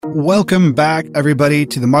Welcome back, everybody,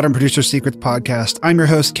 to the Modern Producer Secrets podcast. I'm your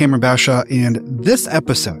host, Cameron Bashaw, and this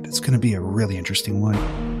episode is going to be a really interesting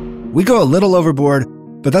one. We go a little overboard,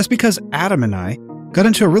 but that's because Adam and I got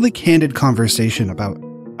into a really candid conversation about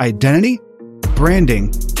identity,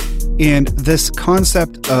 branding, and this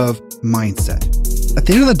concept of mindset. At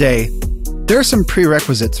the end of the day, there are some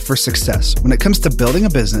prerequisites for success when it comes to building a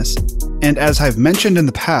business, and as I've mentioned in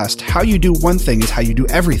the past, how you do one thing is how you do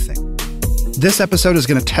everything. This episode is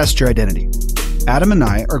going to test your identity. Adam and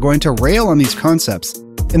I are going to rail on these concepts,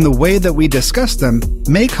 and the way that we discuss them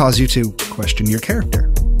may cause you to question your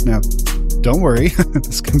character. Now, don't worry,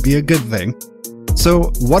 this can be a good thing.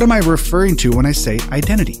 So, what am I referring to when I say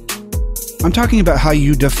identity? I'm talking about how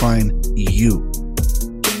you define you.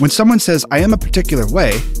 When someone says, I am a particular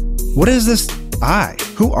way, what is this I?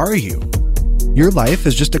 Who are you? Your life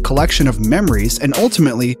is just a collection of memories, and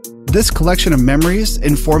ultimately, this collection of memories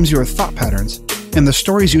informs your thought patterns and the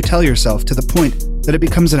stories you tell yourself to the point that it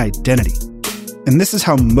becomes an identity. And this is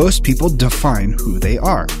how most people define who they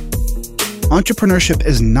are. Entrepreneurship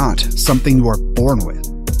is not something you are born with.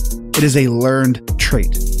 It is a learned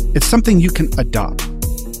trait. It's something you can adopt.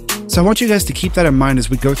 So I want you guys to keep that in mind as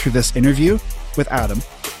we go through this interview with Adam.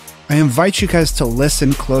 I invite you guys to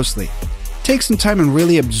listen closely. Take some time and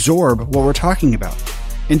really absorb what we're talking about.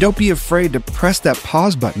 And don't be afraid to press that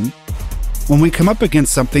pause button when we come up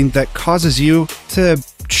against something that causes you to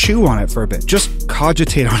chew on it for a bit. Just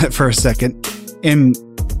cogitate on it for a second and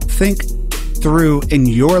think through in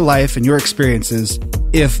your life and your experiences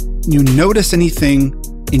if you notice anything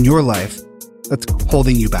in your life that's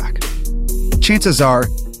holding you back. Chances are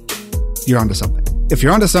you're onto something. If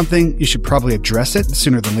you're onto something, you should probably address it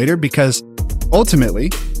sooner than later, because ultimately,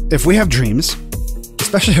 if we have dreams,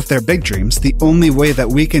 especially if they're big dreams, the only way that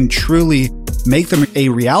we can truly make them a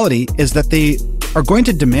reality is that they are going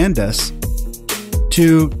to demand us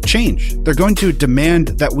to change. They're going to demand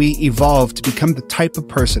that we evolve to become the type of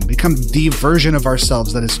person, become the version of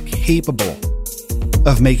ourselves that is capable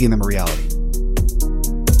of making them a reality.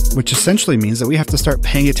 Which essentially means that we have to start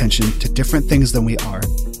paying attention to different things than we are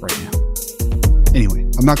right now. Anyway,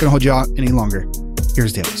 I'm not going to hold you out any longer.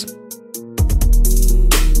 Here's the episode.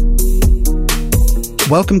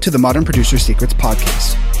 Welcome to the Modern Producer Secrets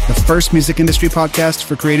podcast, the first music industry podcast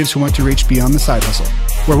for creatives who want to reach beyond the side hustle,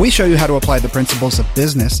 where we show you how to apply the principles of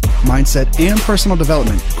business, mindset, and personal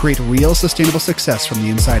development to create real sustainable success from the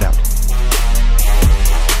inside out.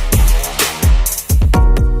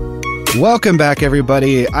 Welcome back,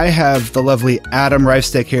 everybody. I have the lovely Adam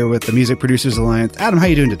Reifstick here with the Music Producers Alliance. Adam, how are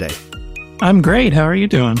you doing today? I'm great. How are you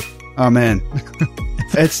doing? Oh, man.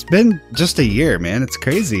 It's been just a year, man. It's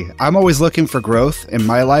crazy. I'm always looking for growth in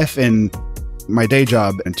my life. In my day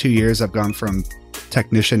job, in 2 years, I've gone from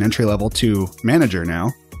technician entry level to manager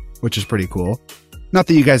now, which is pretty cool. Not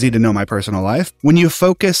that you guys need to know my personal life. When you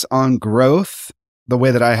focus on growth the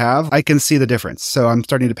way that I have, I can see the difference. So I'm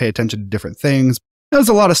starting to pay attention to different things. There's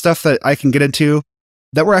a lot of stuff that I can get into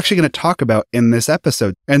that we're actually going to talk about in this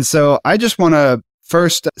episode. And so I just want to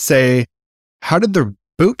first say, how did the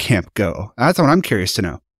boot camp go? That's what I'm curious to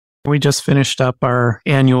know. We just finished up our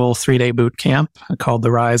annual 3-day boot camp called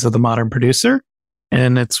The Rise of the Modern Producer.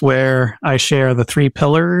 And it's where I share the 3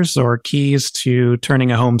 pillars or keys to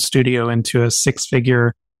turning a home studio into a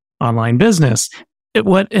 6-figure online business.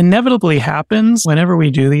 What inevitably happens whenever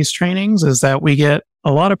we do these trainings is that we get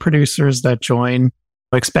a lot of producers that join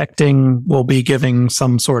expecting we'll be giving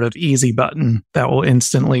some sort of easy button that will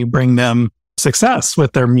instantly bring them success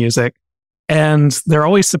with their music. And they're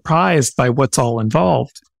always surprised by what's all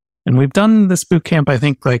involved. And we've done this boot camp, I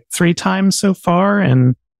think, like 3 times so far.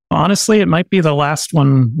 And honestly, it might be the last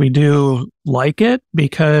one we do like it,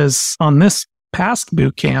 because on this past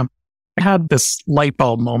boot camp, I had this light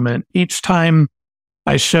bulb moment. Each time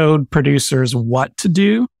I showed producers what to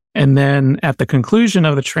do. And then at the conclusion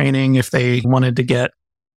of the training, if they wanted to get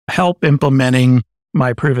help implementing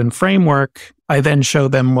my proven framework, I then show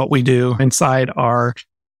them what we do inside our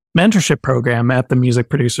mentorship program at the Music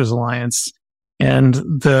Producers Alliance. And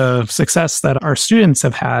the success that our students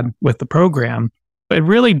have had with the program, it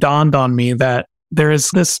really dawned on me that there is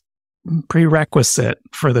this prerequisite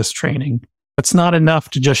for this training. It's not enough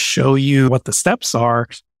to just show you what the steps are.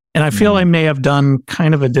 And I feel I may have done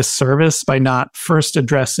kind of a disservice by not first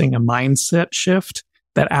addressing a mindset shift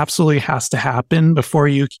that absolutely has to happen before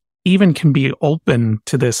you even can be open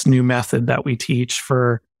to this new method that we teach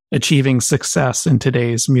for achieving success in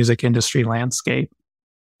today's music industry landscape.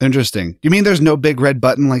 Interesting. You mean there's no big red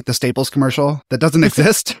button like the Staples commercial that doesn't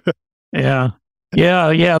exist? Yeah.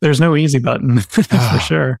 There's no easy button for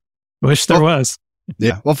sure. Wish there was.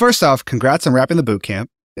 Yeah. Well, first off, congrats on wrapping the boot camp.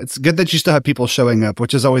 It's good that you still have people showing up,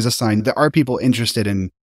 which is always a sign. There are people interested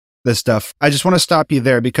in this stuff. I just want to stop you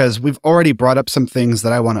there because we've already brought up some things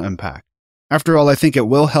that I want to unpack. After all, I think it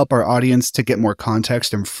will help our audience to get more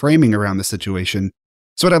context and framing around the situation.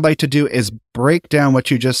 So what I'd like to do is break down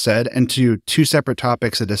what you just said into two separate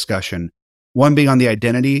topics of discussion. One being on the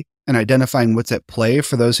identity and identifying what's at play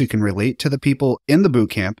for those who can relate to the people in the boot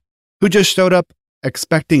camp who just showed up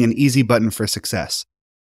expecting an easy button for success.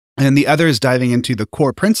 And the other is diving into the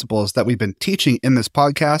core principles that we've been teaching in this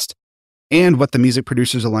podcast and what the Music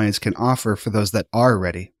Producers Alliance can offer for those that are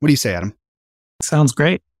ready. What do you say, Adam? Sounds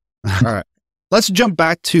great. All right. Let's jump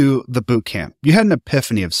back to the boot camp. You had an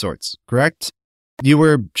epiphany of sorts, correct? You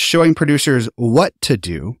were showing producers what to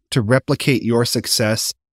do to replicate your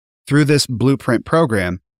success through this blueprint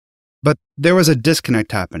program, but there was a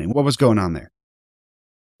disconnect happening. What was going on there?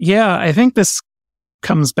 Yeah, I think this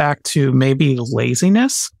comes back to maybe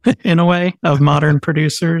laziness in a way of modern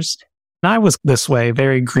producers. And I was this way,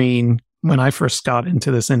 very green when I first got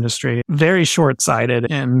into this industry, very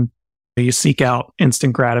short-sighted, and you seek out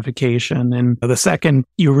instant gratification. And the second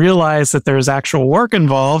you realize that there's actual work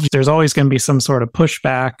involved, there's always going to be some sort of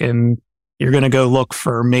pushback, and you're going to go look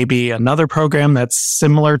for maybe another program that's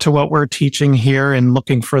similar to what we're teaching here and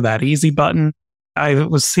looking for that easy button. I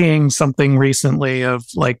was seeing something recently of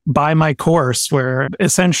like, buy my course, where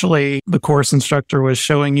essentially the course instructor was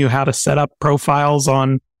showing you how to set up profiles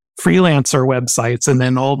on freelancer websites, and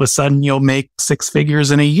then all of a sudden you'll make 6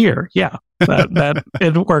 figures in a year. Yeah, that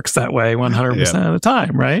it works that way 100% of the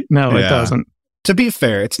time, right? No, it doesn't. To be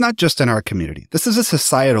fair, it's not just in our community. This is a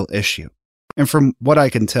societal issue. And from what I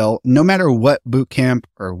can tell, no matter what bootcamp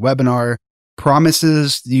or webinar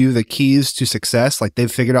promises you the keys to success, like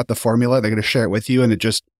they've figured out the formula, they're going to share it with you and it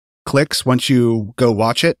just clicks once you go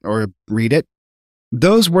watch it or read it.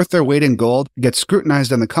 Those worth their weight in gold get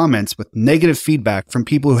scrutinized in the comments with negative feedback from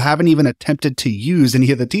people who haven't even attempted to use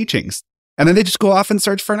any of the teachings. And then they just go off and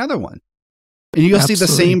search for another one. And you'll see the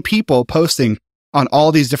same people posting on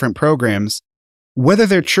all these different programs. Whether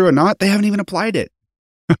they're true or not, they haven't even applied it.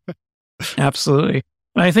 Absolutely.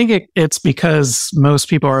 I think it's because most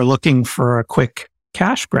people are looking for a quick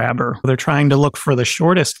cash grabber. They're trying to look for the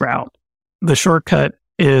shortest route. The shortcut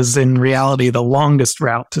is in reality the longest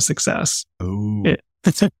route to success.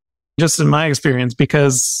 It's just in my experience,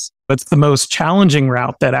 because it's the most challenging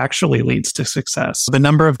route that actually leads to success. The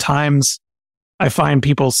number of times I find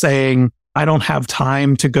people saying, I don't have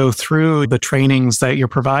time to go through the trainings that you're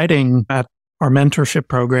providing at our mentorship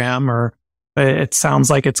program, or it sounds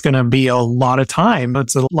like it's going to be a lot of time.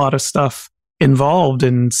 It's a lot of stuff involved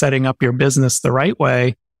in setting up your business the right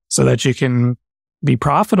way so that you can be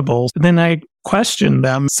profitable. Then I question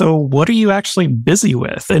them, so what are you actually busy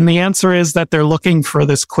with? And the answer is that they're looking for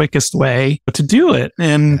this quickest way to do it.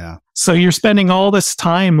 And so you're spending all this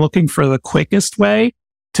time looking for the quickest way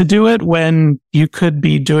to do it when you could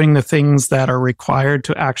be doing the things that are required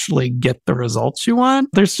to actually get the results you want.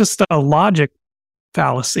 There's just a logic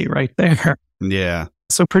fallacy right there. Yeah.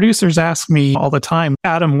 So producers ask me all the time,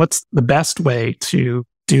 Adam, what's the best way to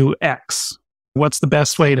do X? What's the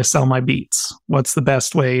best way to sell my beats? What's the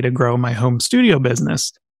best way to grow my home studio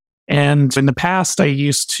business? And in the past, I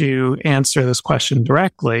used to answer this question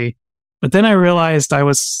directly, but then I realized I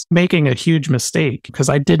was making a huge mistake because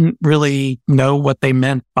I didn't really know what they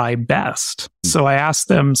meant by best. So I asked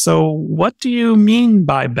them, so what do you mean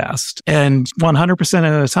by best? And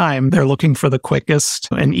 100% of the time, they're looking for the quickest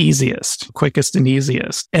and easiest.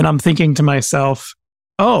 And I'm thinking to myself,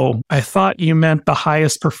 oh, I thought you meant the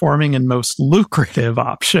highest performing and most lucrative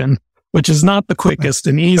option, which is not the quickest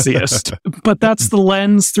and easiest. But that's the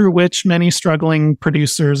lens through which many struggling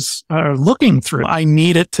producers are looking through. I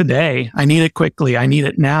need it today. I need it quickly. I need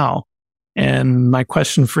it now. And my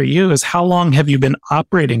question for you is, how long have you been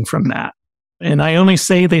operating from that? And I only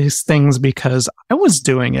say these things because I was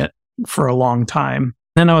doing it for a long time.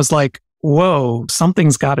 Then I was like, whoa,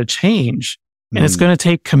 something's got to change. And it's going to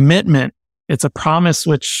take commitment. It's a promise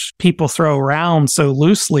which people throw around so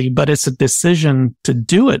loosely, but it's a decision to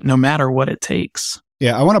do it no matter what it takes.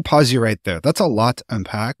 Yeah, I want to pause you right there. That's a lot to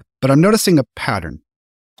unpack, but I'm noticing a pattern.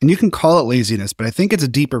 And you can call it laziness, but I think it's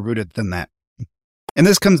deeper rooted than that. And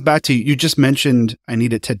this comes back to, you just mentioned, I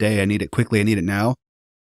need it today, I need it quickly, I need it now.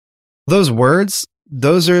 Those words,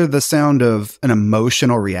 those are the sound of an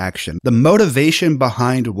emotional reaction. The motivation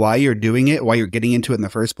behind why you're doing it, why you're getting into it in the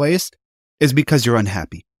first place, is because you're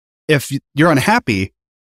unhappy. If you're unhappy,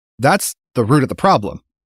 that's the root of the problem.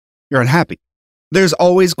 You're unhappy. There's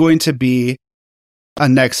always going to be a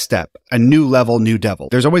next step, a new level, new devil.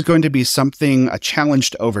 There's always going to be something, a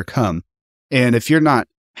challenge to overcome. And if you're not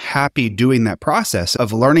happy doing that process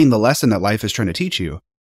of learning the lesson that life is trying to teach you,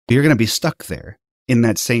 You're going to be stuck there in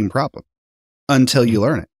that same problem until you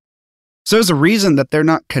learn it. So there's a reason that they're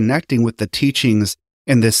not connecting with the teachings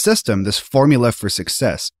in this system, this formula for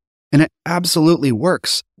success. And it absolutely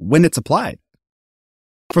works when it's applied.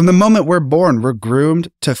 From the moment we're born, we're groomed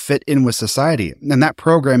to fit in with society. And that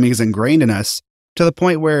programming is ingrained in us to the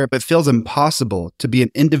point where it feels impossible to be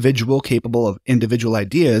an individual capable of individual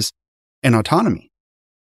ideas and autonomy.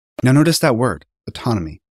 Now notice that word,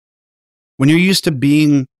 autonomy. When you're used to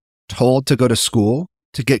being told to go to school,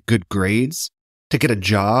 to get good grades, to get a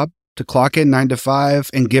job, to clock in 9 to 5,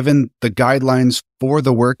 and given the guidelines for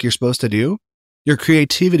the work you're supposed to do, your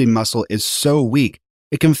creativity muscle is so weak,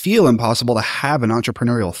 it can feel impossible to have an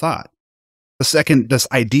entrepreneurial thought. The second this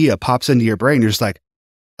idea pops into your brain, you're just like,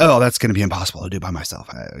 oh, that's going to be impossible to do by myself.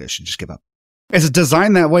 I should just give up. It's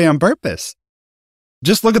designed that way on purpose.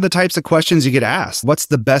 Just look at the types of questions you get asked. What's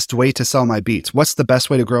the best way to sell my beats? What's the best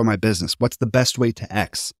way to grow my business? What's the best way to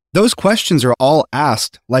X? Those questions are all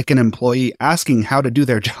asked like an employee asking how to do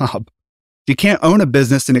their job. You can't own a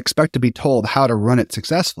business and expect to be told how to run it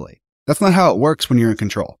successfully. That's not how it works when you're in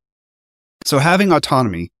control. So having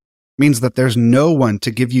autonomy means that there's no one to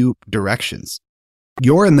give you directions.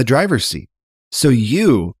 You're in the driver's seat. So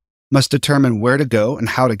you must determine where to go and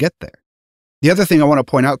how to get there. The other thing I want to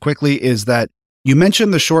point out quickly is that you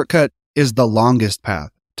mentioned the shortcut is the longest path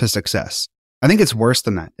to success. I think it's worse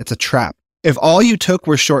than that. It's a trap. If all you took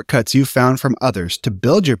were shortcuts you found from others to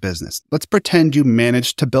build your business, let's pretend you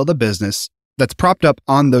managed to build a business that's propped up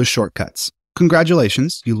on those shortcuts.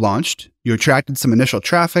 Congratulations, you launched, you attracted some initial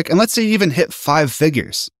traffic, and let's say you even hit 5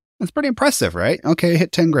 figures. That's pretty impressive, right? Okay,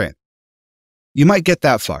 hit 10 grand. You might get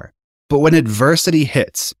that far, but when adversity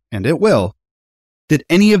hits, and it will, did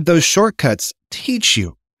any of those shortcuts teach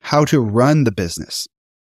you how to run the business?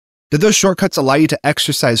 Did those shortcuts allow you to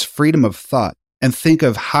exercise freedom of thought and think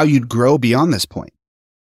of how you'd grow beyond this point?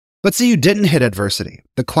 Let's say you didn't hit adversity.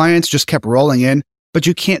 The clients just kept rolling in, but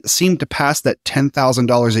you can't seem to pass that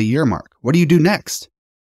 $10,000 a year mark. What do you do next?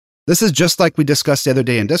 This is just like we discussed the other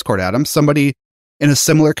day in Discord, Adam. Somebody in a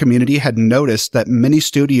similar community had noticed that many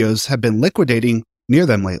studios have been liquidating near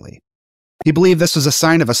them lately. He believed this was a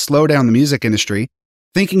sign of a slowdown in the music industry,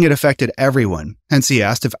 thinking it affected everyone. Hence, he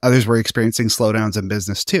asked if others were experiencing slowdowns in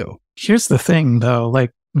business too. Here's the thing, though,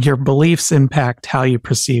 like your beliefs impact how you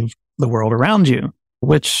perceive the world around you,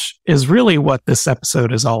 which is really what this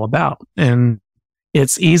episode is all about. And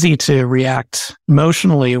it's easy to react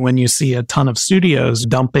emotionally when you see a ton of studios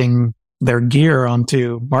dumping their gear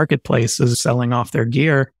onto marketplaces, selling off their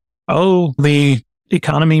gear. Oh, the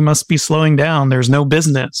economy must be slowing down. There's no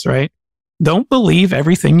business, right? Don't believe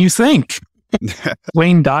everything you think.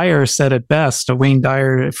 Wayne Dyer said it best. Wayne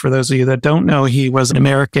Dyer, for those of you that don't know, he was an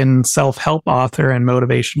American self-help author and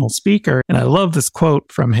motivational speaker. And I love this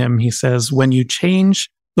quote from him. He says, when you change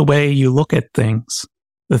the way you look at things,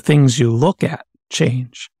 the things you look at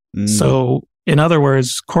change. So in other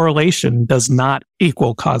words, correlation does not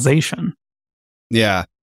equal causation. Yeah.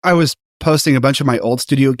 I was posting a bunch of my old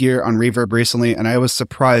studio gear on Reverb recently, and I was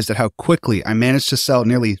surprised at how quickly I managed to sell.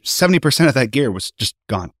 Nearly 70% of that gear was just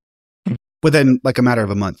gone within like a matter of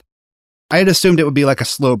a month. I had assumed it would be like a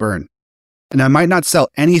slow burn, and I might not sell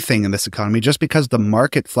anything in this economy just because the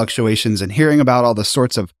market fluctuations and hearing about all the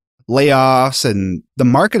sorts of layoffs, and the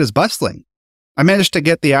market is bustling. I managed to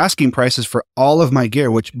get the asking prices for all of my gear,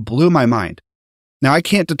 which blew my mind. Now, I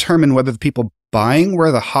can't determine whether the people buying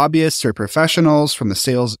were the hobbyists or professionals from the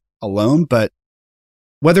sales alone, but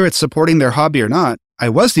whether it's supporting their hobby or not, I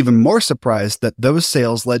was even more surprised that those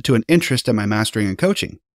sales led to an interest in my mastering and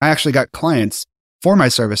coaching. I actually got clients for my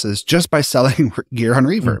services just by selling gear on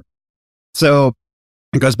Reverb. So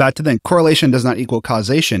it goes back to then, correlation does not equal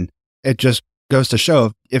causation. It just goes to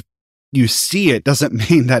show if you see it doesn't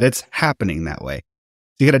mean that it's happening that way.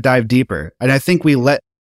 So you got to dive deeper. And I think we let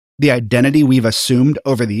the identity we've assumed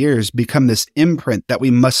over the years become this imprint that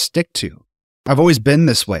we must stick to. I've always been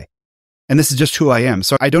this way, and this is just who I am.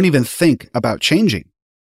 So I don't even think about changing.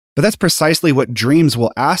 But that's precisely what dreams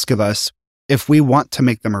will ask of us if we want to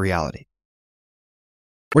make them a reality.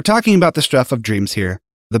 We're talking about the stuff of dreams here.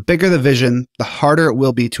 The bigger the vision, the harder it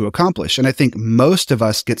will be to accomplish. And I think most of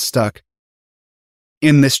us get stuck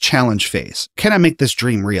in this challenge phase. Can I make this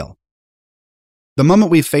dream real? The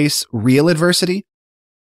moment we face real adversity,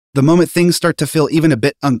 the moment things start to feel even a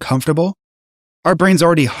bit uncomfortable, our brain's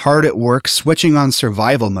already hard at work switching on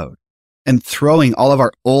survival mode and throwing all of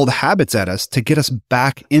our old habits at us to get us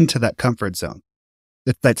back into that comfort zone,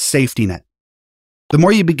 that safety net. The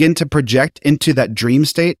more you begin to project into that dream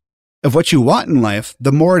state of what you want in life,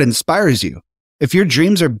 the more it inspires you. If your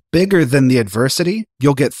dreams are bigger than the adversity,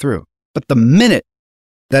 you'll get through. But the minute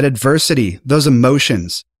that adversity, those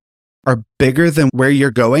emotions are bigger than where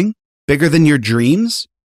you're going, bigger than your dreams,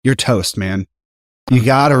 you're toast, man. You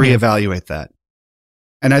got to reevaluate that.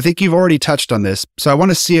 And I think you've already touched on this, so I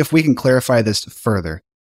want to see if we can clarify this further.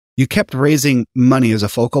 You kept raising money as a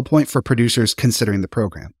focal point for producers considering the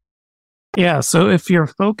program. Yeah. So if your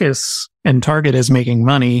focus and target is making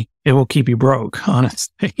money, it will keep you broke,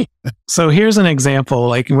 honestly. So here's an example.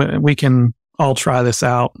 Like we can all try this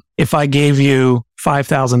out. If I gave you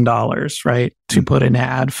 $5,000, right, to put an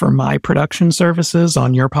ad for my production services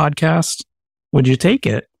on your podcast, would you take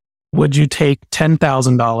it? Would you take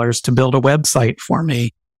 $10,000 to build a website for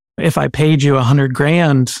me? If I paid you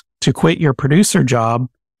 $100,000 to quit your producer job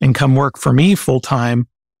and come work for me full time,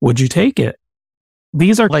 would you take it?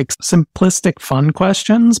 These are like simplistic, fun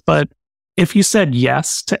questions, but if you said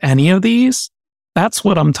yes to any of these, that's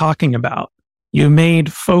what I'm talking about. You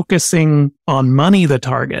made focusing on money the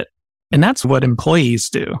target. And that's what employees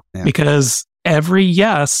do, because every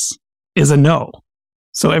yes is a no.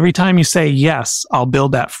 So every time you say, yes, I'll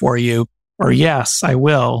build that for you, or yes, I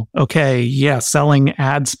will. Okay, yeah, selling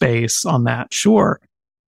ad space on that, sure.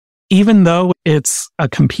 Even though it's a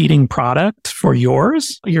competing product for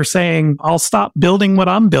yours, you're saying, I'll stop building what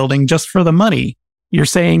I'm building just for the money. You're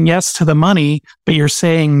saying yes to the money, but you're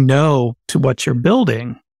saying no to what you're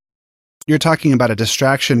building. You're talking about a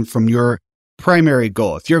distraction from your primary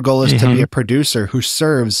goal. If your goal is to be a producer who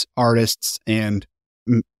serves artists and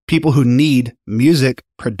people who need music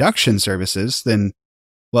production services, then,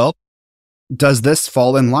 well, does this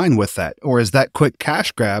fall in line with that? Or is that quick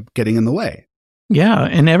cash grab getting in the way? Yeah.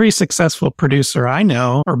 And every successful producer I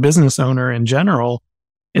know, or business owner in general,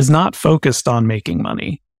 is not focused on making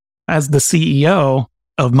money. As the CEO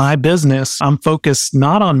of my business, I'm focused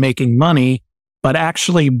not on making money, but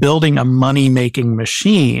actually building a money-making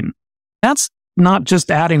machine. That's not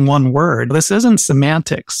just adding one word. This isn't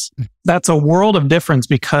semantics. That's a world of difference,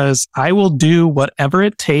 because I will do whatever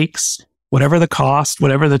it takes, whatever the cost,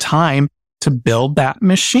 whatever the time, to build that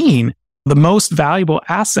machine. The most valuable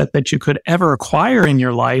asset that you could ever acquire in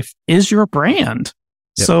your life is your brand.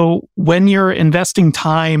 Yep. So when you're investing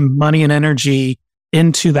time, money, and energy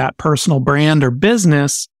into that personal brand or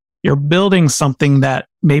business, you're building something that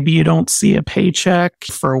maybe you don't see a paycheck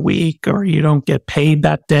for a week, or you don't get paid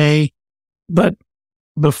that day. But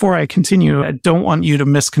before I continue, I don't want you to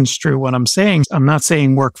misconstrue what I'm saying. I'm not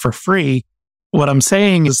saying work for free. What I'm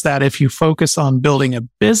saying is that if you focus on building a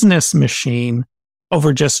business machine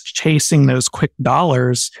over just chasing those quick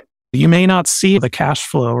dollars, you may not see the cash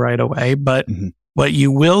flow right away, but what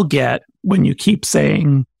you will get when you keep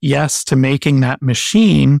saying yes to making that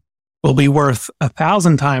machine will be worth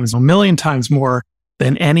 1,000 times, 1,000,000 times more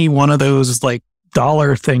than any one of those like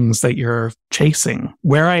dollar things that you're chasing.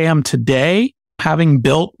 Where I am today, having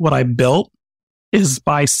built what I built, is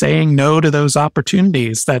by saying no to those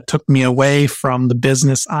opportunities that took me away from the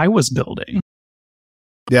business I was building.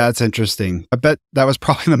 Yeah, that's interesting. I bet that was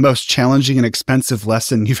probably the most challenging and expensive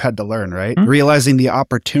lesson you've had to learn, right? Mm-hmm. Realizing the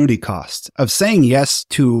opportunity cost of saying yes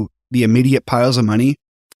to the immediate piles of money.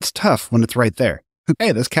 It's tough when it's right there.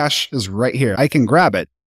 Hey, this cash is right here. I can grab it.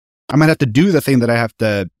 I might have to do the thing that I have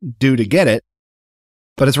to do to get it,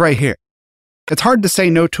 but it's right here. It's hard to say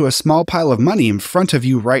no to a small pile of money in front of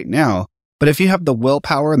you right now, but if you have the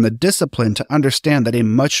willpower and the discipline to understand that a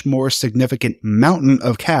much more significant mountain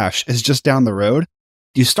of cash is just down the road,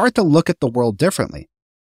 you start to look at the world differently.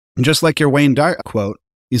 And just like your Wayne Dyer quote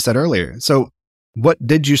you said earlier. So what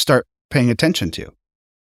did you start paying attention to?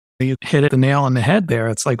 You hit the nail on the head there.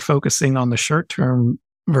 It's like focusing on the short term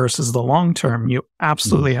versus the long term. You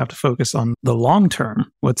absolutely have to focus on the long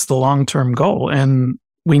term. What's the long term goal? And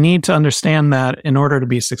we need to understand that in order to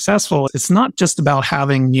be successful, it's not just about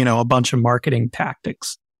having, a bunch of marketing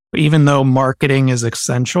tactics. Even though marketing is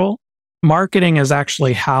essential, marketing is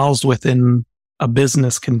actually housed within a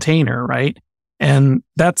business container, right? And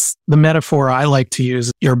that's the metaphor I like to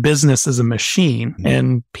use. Your business is a machine,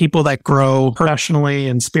 and people that grow professionally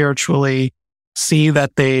and spiritually see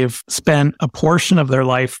that they've spent a portion of their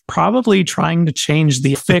life probably trying to change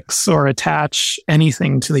the fix or attach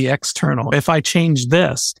anything to the external. If I change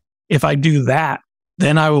this, if I do that,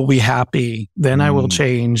 then I will be happy. Then I will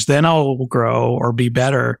change. Then I will grow or be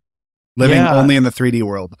better. Living only in the 3D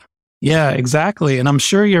world. Yeah, exactly. And I'm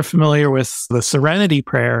sure you're familiar with the serenity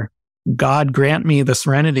prayer. God grant me the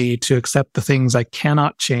serenity to accept the things I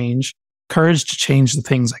cannot change, courage to change the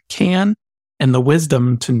things I can, and the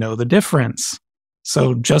wisdom to know the difference.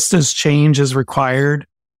 So just as change is required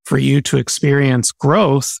for you to experience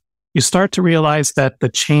growth, you start to realize that the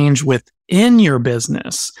change within your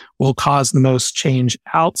business will cause the most change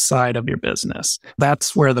outside of your business.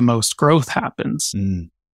 That's where the most growth happens.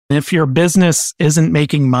 If your business isn't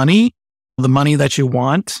making money, the money that you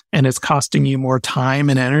want, and it's costing you more time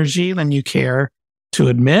and energy than you care to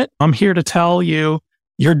admit, I'm here to tell you,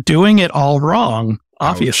 you're doing it all wrong.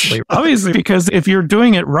 Obviously, because if you're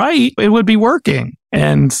doing it right, it would be working.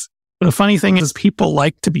 And the funny thing is, people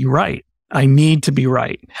like to be right. I need to be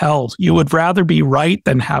right. Hell, you would rather be right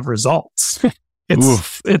than have results.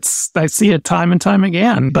 I see it time and time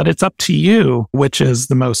again, but it's up to you, which is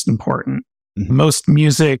the most important. Mm-hmm. Most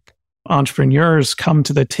music entrepreneurs come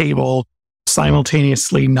to the table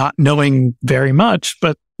simultaneously not knowing very much,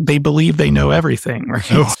 but they believe they know everything, right?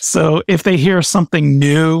 So if they hear something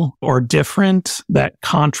new or different that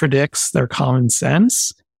contradicts their common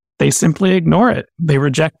sense, they simply ignore it. They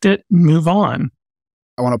reject it and move on.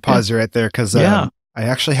 I want to pause you right there because I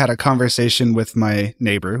actually had a conversation with my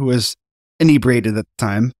neighbor who was inebriated at the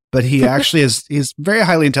time, but he actually he's a very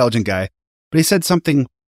highly intelligent guy, but he said something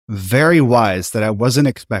very wise that I wasn't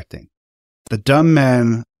expecting. The dumb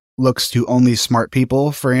man looks to only smart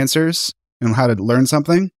people for answers and how to learn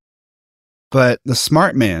something. But the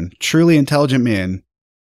smart man, truly intelligent man,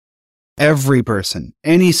 every person,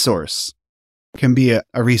 any source can be a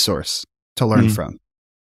resource to learn from.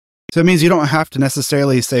 So it means you don't have to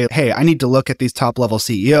necessarily say, hey, I need to look at these top level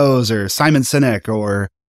CEOs or Simon Sinek or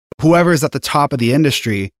whoever's at the top of the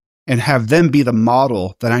industry and have them be the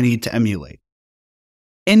model that I need to emulate.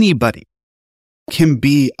 Anybody can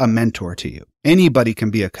be a mentor to you. Anybody can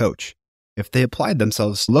be a coach. If they applied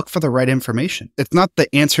themselves, look for the right information. It's not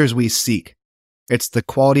the answers we seek. It's the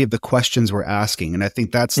quality of the questions we're asking. And I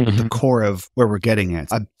think that's the core of where we're getting at.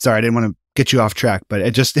 I'm sorry, I didn't want to get you off track, but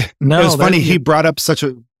it was funny. He brought up such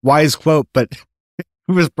a wise quote, but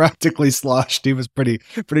he was practically sloshed. He was pretty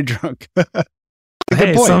drunk.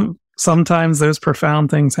 Hey, sometimes those profound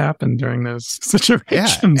things happen during those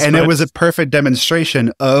situations. Yeah, and it was a perfect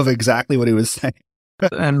demonstration of exactly what he was saying.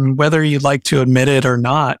 And whether you'd like to admit it or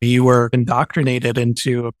not, you were indoctrinated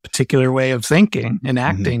into a particular way of thinking and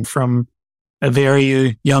acting from a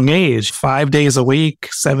very young age, 5 days a week,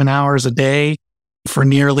 7 hours a day for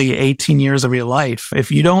nearly 18 years of your life.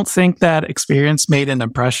 If you don't think that experience made an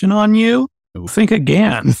impression on you, think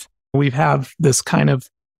again. We have this kind of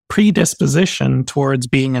predisposition towards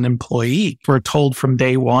being an employee. We're told from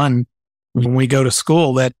day one when we go to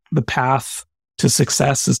school that the path to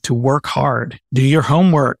success is to work hard, do your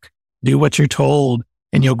homework, do what you're told,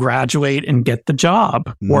 and you'll graduate and get the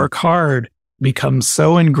job. Work hard becomes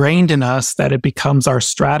so ingrained in us that it becomes our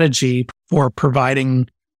strategy for providing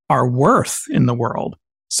our worth in the world.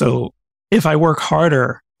 So if I work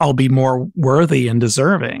harder, I'll be more worthy and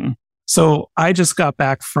deserving. So I just got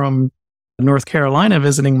back from North Carolina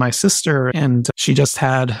visiting my sister, and she just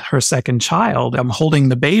had her second child. I'm holding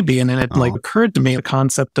the baby, and then it occurred to me the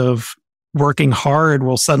concept of working hard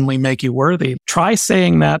will suddenly make you worthy. Try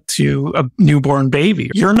saying that to a newborn baby.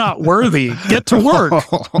 You're not worthy. Get to work.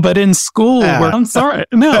 But in school, I'm sorry.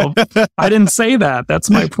 No, I didn't say that. That's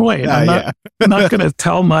my point. I'm not going to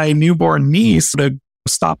tell my newborn niece to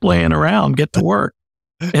stop laying around, get to work.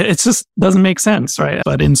 It just doesn't make sense, right?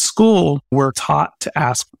 But in school, we're taught to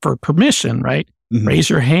ask for permission, right? Raise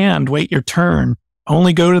your hand, wait your turn.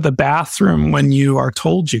 Only go to the bathroom when you are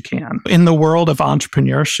told you can. In the world of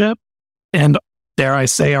entrepreneurship, and dare I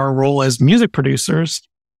say our role as music producers,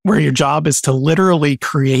 where your job is to literally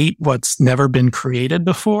create what's never been created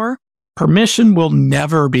before, permission will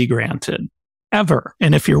never be granted, ever.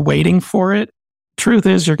 And if you're waiting for it, truth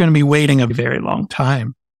is you're going to be waiting a very long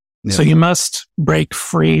time. Yeah. So you must break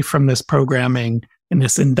free from this programming and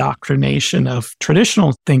this indoctrination of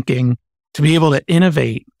traditional thinking to be able to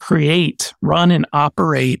innovate, create, run, and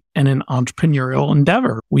operate in an entrepreneurial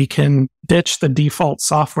endeavor. We can ditch the default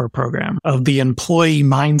software program of the employee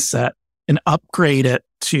mindset and upgrade it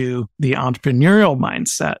to the entrepreneurial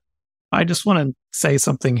mindset. I just want to say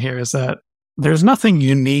something here is that there's nothing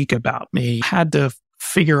unique about me. I had to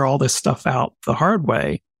figure all this stuff out the hard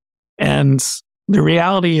way. And the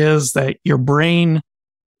reality is that your brain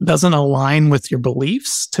doesn't align with your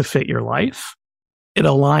beliefs to fit your life. It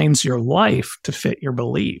aligns your life to fit your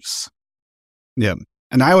beliefs. Yeah.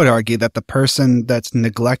 And I would argue that the person that's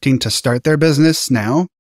neglecting to start their business now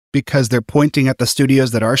because they're pointing at the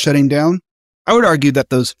studios that are shutting down, I would argue that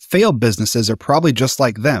those failed businesses are probably just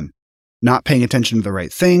like them, not paying attention to the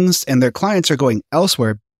right things, and their clients are going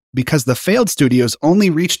elsewhere because the failed studios only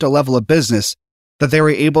reached a level of business that they were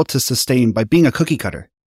able to sustain by being a cookie cutter.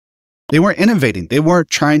 They weren't innovating. They weren't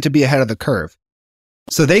trying to be ahead of the curve.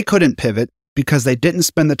 So they couldn't pivot because they didn't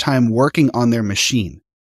spend the time working on their machine.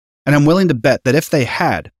 And I'm willing to bet that if they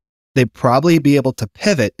had, they'd probably be able to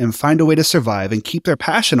pivot and find a way to survive and keep their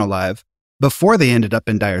passion alive before they ended up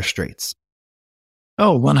in dire straits.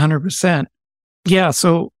 Oh, 100%. Yeah.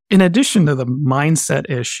 So in addition to the mindset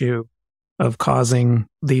issue of causing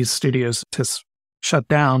these studios to shut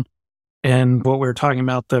down, and what we're talking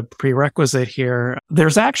about, the prerequisite here,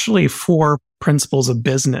 there's actually 4 principles of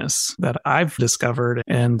business that I've discovered.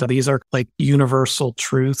 And these are like universal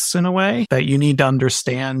truths in a way that you need to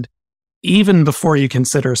understand even before you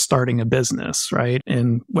consider starting a business, right?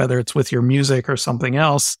 And whether it's with your music or something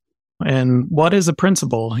else. And what is a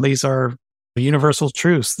principle? These are universal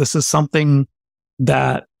truths. This is something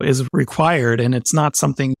that is required, and it's not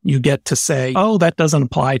something you get to say, oh, that doesn't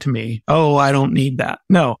apply to me. Oh, I don't need that.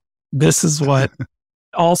 No, this is what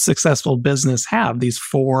all successful business have, these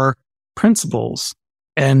 4 principles.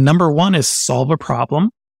 And number 1 is solve a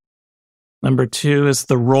problem. Number 2 is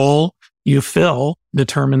the role you fill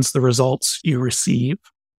determines the results you receive.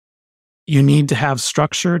 You need to have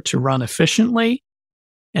structure to run efficiently,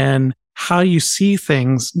 and how you see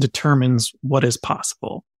things determines what is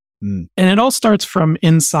possible. And it all starts from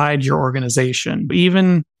inside your organization.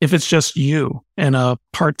 Even if it's just you and a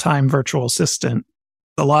part-time virtual assistant,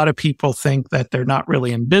 a lot of people think that they're not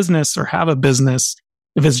really in business or have a business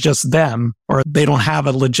if it's just them, or they don't have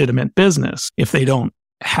a legitimate business if they don't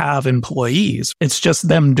have employees. It's just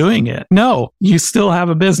them doing it. No, you still have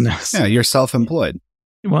a business. Yeah, you're self-employed.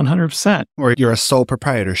 100%. Or you're a sole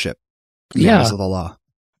proprietorship. Because of the law.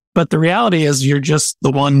 But the reality is you're just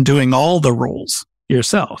the one doing all the roles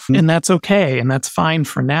yourself. And that's okay. And that's fine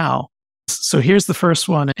for now. So here's the first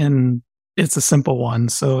one, and it's a simple one.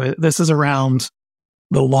 So this is around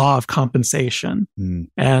the law of compensation.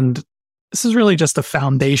 And this is really just a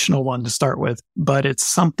foundational one to start with, but it's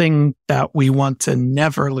something that we want to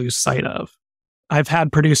never lose sight of. I've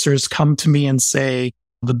had producers come to me and say,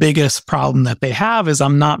 the biggest problem that they have is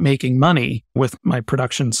I'm not making money with my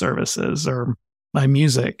production services or my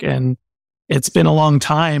music. And it's been a long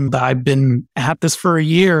time that I've been at this for a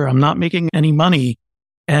year. I'm not making any money.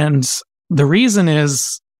 And the reason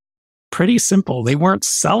is pretty simple. They weren't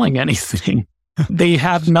selling anything. They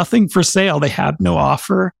had nothing for sale. They had no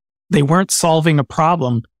offer. They weren't solving a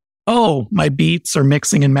problem. Oh, my beats or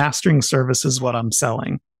mixing and mastering service is what I'm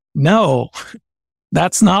selling. No,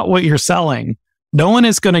 that's not what you're selling. No one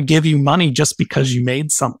is going to give you money just because you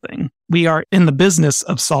made something. We are in the business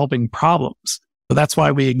of solving problems. So that's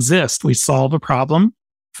why we exist. We solve a problem,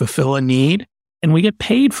 fulfill a need, and we get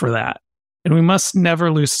paid for that. And we must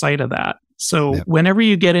never lose sight of that. So whenever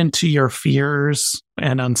you get into your fears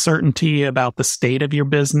and uncertainty about the state of your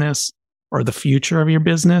business or the future of your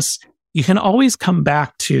business, you can always come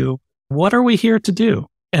back to, what are we here to do?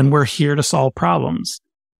 And we're here to solve problems.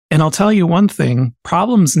 And I'll tell you one thing,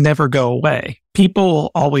 problems never go away. People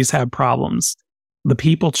will always have problems. The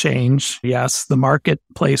people change. Yes, the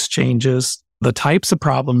marketplace changes. The types of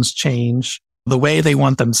problems change. The way they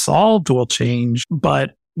want them solved will change.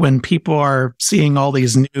 But when people are seeing all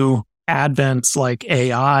these new advents like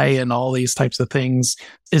AI and all these types of things,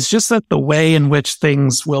 it's just that the way in which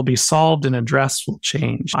things will be solved and addressed will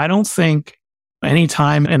change. I don't think any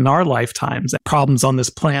time in our lifetimes that problems on this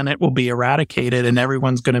planet will be eradicated and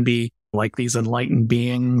everyone's going to be like these enlightened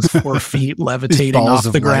beings, 4 feet levitating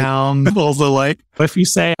off the ground, balls of light. If you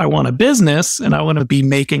say, I want a business and I want to be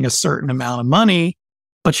making a certain amount of money,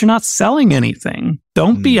 but you're not selling anything,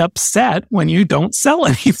 don't be upset when you don't sell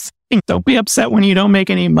anything. Don't be upset when you don't make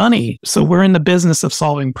any money. So we're in the business of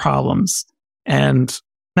solving problems. And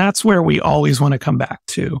that's where we always want to come back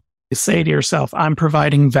to. You say to yourself, I'm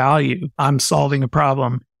providing value. I'm solving a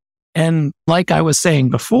problem. And like I was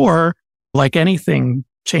saying before, like anything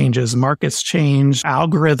changes, markets change,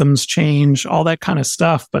 algorithms change, all that kind of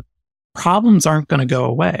stuff, but problems aren't going to go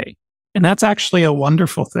away. And that's actually a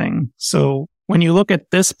wonderful thing. So when you look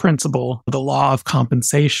at this principle, the law of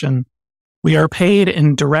compensation, we are paid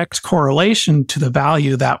in direct correlation to the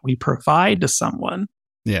value that we provide to someone.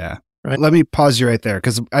 Yeah. Right. Let me pause you right there,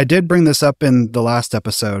 because I did bring this up in the last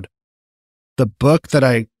episode. The book that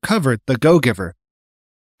I covered, The Go-Giver,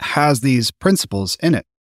 has these principles in it.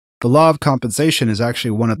 The law of compensation is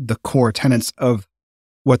actually one of the core tenets of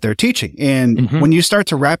what they're teaching. And when you start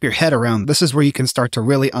to wrap your head around, this is where you can start to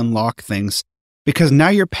really unlock things, because now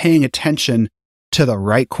you're paying attention to the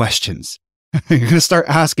right questions. You're going to start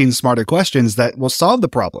asking smarter questions that will solve the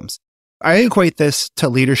problems. I equate this to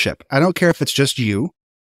leadership. I don't care if it's just you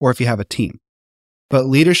or if you have a team, but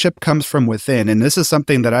leadership comes from within. And this is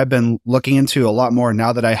something that I've been looking into a lot more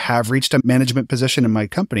now that I have reached a management position in my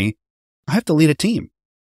company. I have to lead a team.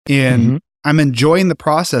 And I'm enjoying the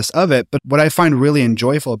process of it. But what I find really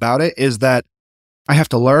enjoyable about it is that I have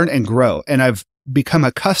to learn and grow. And I've become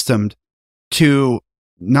accustomed to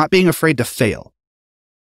not being afraid to fail.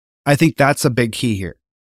 I think that's a big key here.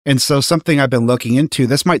 And so something I've been looking into,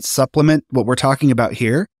 this might supplement what we're talking about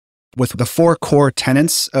here with the 4 core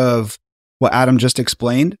tenets of what Adam just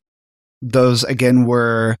explained. Those, again,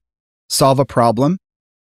 were solve a problem.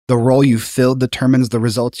 The role you fill determines the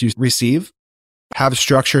results you receive. Have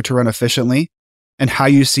structure to run efficiently. And how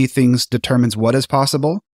you see things determines what is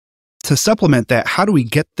possible. To supplement that, how do we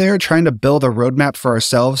get there? Trying to build a roadmap for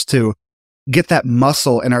ourselves to get that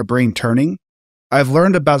muscle in our brain turning. I've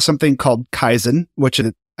learned about something called Kaizen, which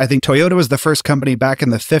I think Toyota was the first company back in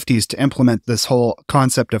the 50s to implement this whole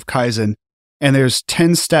concept of Kaizen. And there's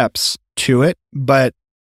 10 steps to it, but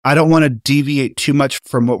I don't want to deviate too much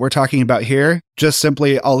from what we're talking about here. Just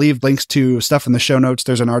simply, I'll leave links to stuff in the show notes.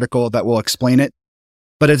 There's an article that will explain it.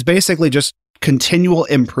 But it's basically just continual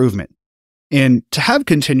improvement. And to have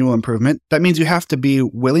continual improvement, that means you have to be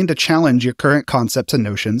willing to challenge your current concepts and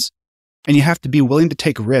notions. And you have to be willing to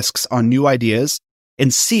take risks on new ideas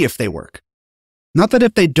and see if they work. Not that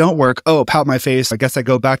if they don't work, pout my face, I guess I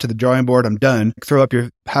go back to the drawing board, I'm done.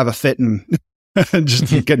 Have a fit and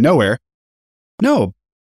just get nowhere. No,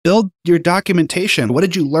 build your documentation. What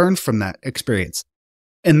did you learn from that experience?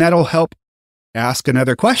 And that'll help ask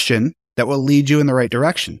another question that will lead you in the right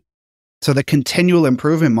direction. So the continual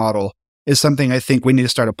improvement model is something I think we need to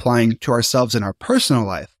start applying to ourselves in our personal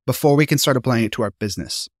life before we can start applying it to our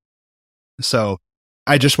business. So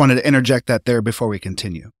I just wanted to interject that there before we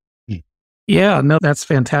continue. Yeah, no, that's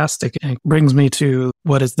fantastic. It brings me to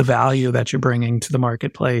what is the value that you're bringing to the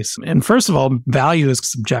marketplace. And first of all, value is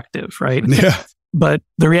subjective, right? Yeah. But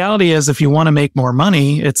the reality is, if you want to make more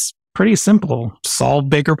money, it's pretty simple. Solve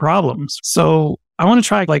bigger problems. So I want to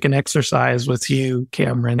try like an exercise with you,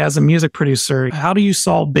 Cameron. As a music producer, how do you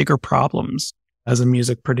solve bigger problems as a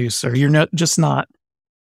music producer? You're not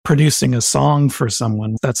producing a song for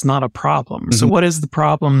someone. That's not a problem. Mm-hmm. So what is the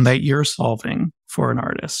problem that you're solving for an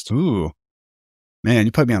artist? Ooh, man,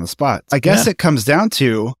 you put me on the spot. I guess it comes down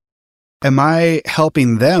to, am I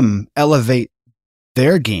helping them elevate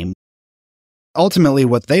their game? Ultimately,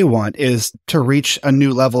 what they want is to reach a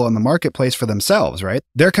new level in the marketplace for themselves, right?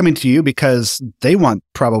 They're coming to you because they want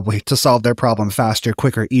probably to solve their problem faster,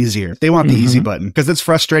 quicker, easier. They want the easy button because it's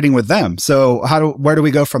frustrating with them. So where do we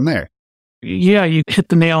go from there? Yeah, you hit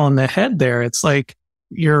the nail on the head there. It's like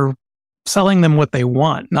you're selling them what they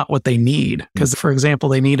want, not what they need. Because, for example,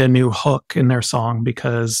 they need a new hook in their song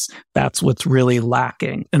because that's what's really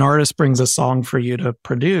lacking. An artist brings a song for you to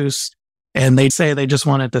produce, and they say they just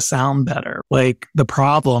want it to sound better. Like, the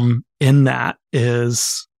problem in that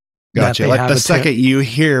is Gotcha. Like the second you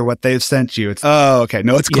hear what they've sent you, it's, okay.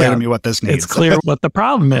 No, it's clear to me what this needs. It's clear what the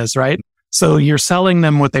problem is, right? So you're selling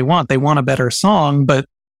them what they want. They want a better song, but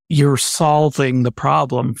you're solving the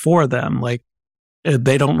problem for them. Like,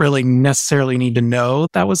 they don't really necessarily need to know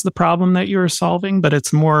that was the problem that you were solving, but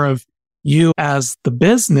it's more of you as the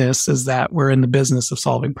business is that we're in the business of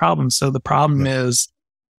solving problems. So the problem is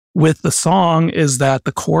with the song is that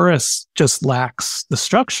the chorus just lacks the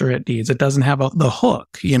structure it needs. It doesn't have the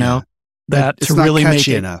hook, that it's to not really catchy make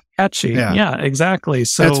it enough. Catchy. Yeah, exactly.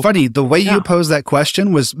 So it's funny. The way you posed that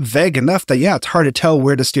question was vague enough that, it's hard to tell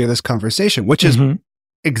where to steer this conversation, which is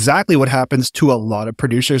exactly what happens to a lot of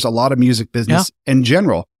producers, a lot of music business in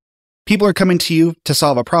general. People are coming to you to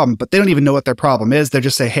solve a problem, but they don't even know what their problem is. They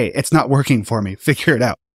just say, hey, it's not working for me. Figure it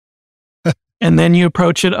out. And then you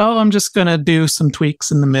approach it, I'm just going to do some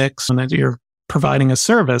tweaks in the mix, and then you're providing a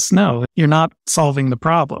service. No, you're not solving the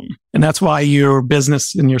problem. And that's why your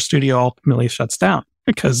business in your studio ultimately shuts down,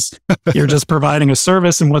 because you're just providing a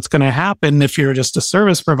service. And what's going to happen if you're just a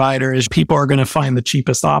service provider is people are going to find the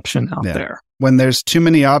cheapest option out there. When there's too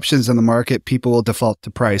many options in the market, people will default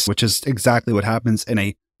to price, which is exactly what happens in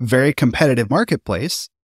a very competitive marketplace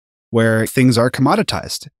where things are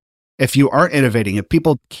commoditized. If you aren't innovating, if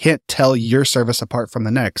people can't tell your service apart from the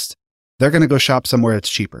next, they're going to go shop somewhere that's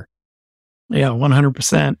cheaper. Yeah,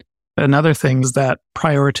 100%. Another thing is that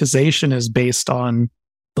prioritization is based on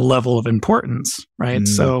the level of importance, right?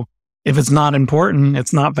 So if it's not important,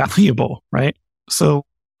 it's not valuable, right? So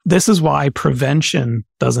this is why prevention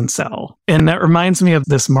doesn't sell. And that reminds me of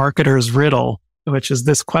this marketer's riddle, which is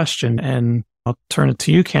this question. And I'll turn it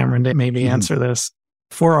to you, Cameron, to maybe answer this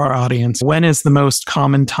for our audience. When is the most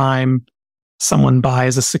common time someone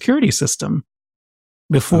buys a security system?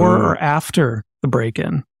 Before or after the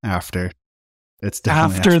break-in? After. It's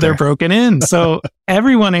definitely after they're broken in. So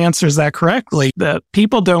everyone answers that correctly. That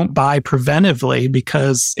people don't buy preventively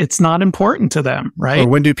because it's not important to them, right? Or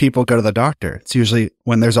when do people go to the doctor? It's usually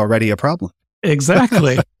when there's already a problem.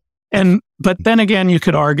 Exactly. But then again, you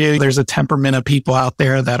could argue there's a temperament of people out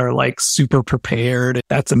there that are like super prepared.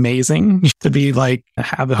 That's amazing to be like,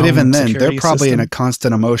 have a home But even then, security they're probably in system. a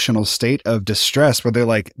constant emotional state of distress where they're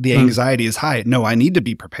like, the anxiety is high. No, I need to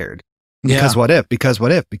be prepared. Because what if? Because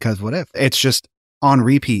what if? Because what if? It's just on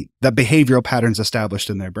repeat, that behavioral patterns established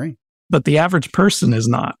in their brain. But the average person is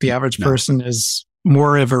not. The average person is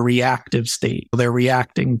more of a reactive state. They're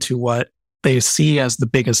reacting to what they see as the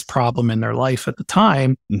biggest problem in their life at the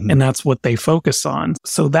time, and that's what they focus on.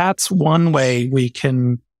 So that's one way we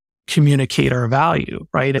can communicate our value,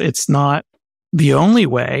 right? It's not the only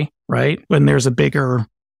way, right? When there's a bigger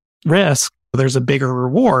risk, there's a bigger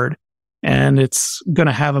reward, and it's going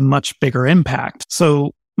to have a much bigger impact.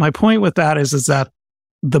 So my point with that is that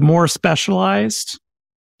the more specialized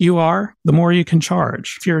you are, the more you can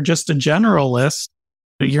charge. If you're just a generalist,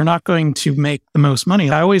 you're not going to make the most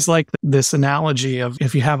money. I always like this analogy of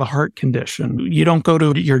if you have a heart condition, you don't go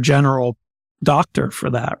to your general doctor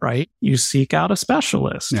for that, right? You seek out a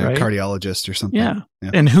specialist, right? A cardiologist or something. Yeah.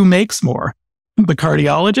 And who makes more? The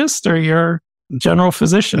cardiologist or your general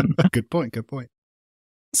physician? Good point. Good point.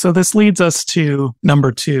 So this leads us to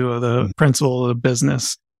number 2 of the principle of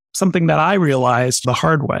business. Something that I realized the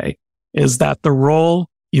hard way is that the role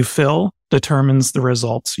you fill determines the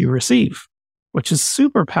results you receive, which is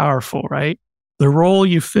super powerful, right? The role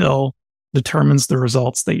you fill determines the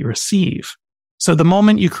results that you receive. So the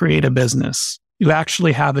moment you create a business, you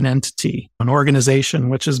actually have an entity, an organization,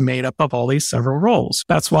 which is made up of all these several roles.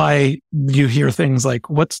 That's why you hear things like,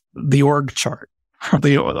 what's the org chart?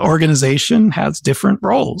 The organization has different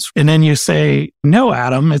roles. And then you say, no,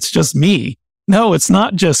 Adam, it's just me. No, it's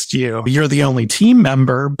not just you. You're the only team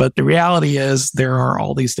member. But the reality is there are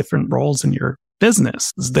all these different roles in your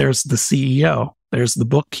business. There's the CEO, there's the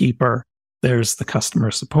bookkeeper, there's the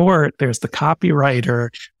customer support, there's the copywriter,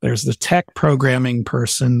 there's the tech programming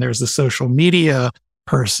person, there's the social media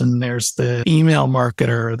person, there's the email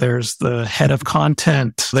marketer, there's the head of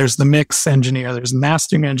content, there's the mix engineer, there's the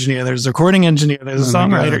mastering engineer, there's the recording engineer, there's a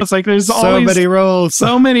songwriter. It's like there's so many roles.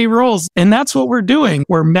 So many roles. And that's what we're doing.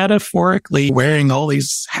 We're metaphorically wearing all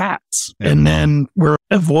these hats, and then we're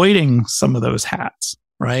avoiding some of those hats,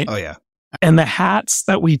 right? Oh, yeah. And the hats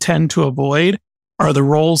that we tend to avoid are the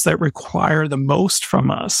roles that require the most from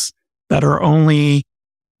us, that are only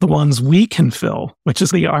the ones we can fill, which is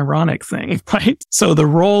the ironic thing, right? So the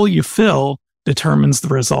role you fill determines the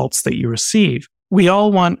results that you receive. We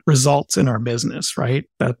all want results in our business, right?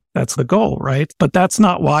 That's the goal, right? But that's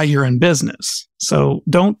not why you're in business. So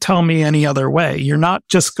don't tell me any other way. You're not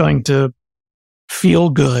just going to feel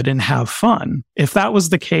good and have fun. If that was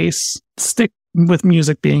the case, stick with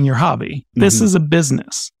music being your hobby. This is a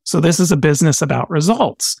business. So this is a business about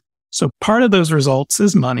results. So part of those results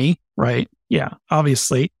is money, right? Yeah,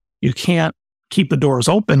 obviously you can't keep the doors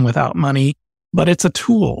open without money, but it's a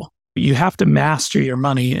tool. You have to master your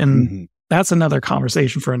money. And that's another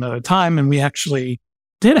conversation for another time. And we actually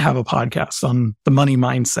did have a podcast on the money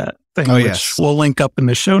mindset thing, which we'll link up in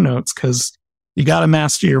the show notes, because you got to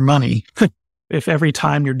master your money. If every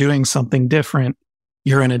time you're doing something different,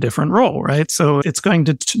 you're in a different role, right? So it's going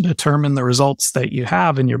to determine the results that you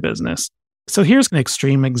have in your business. So here's an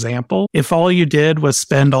extreme example. If all you did was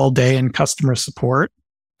spend all day in customer support,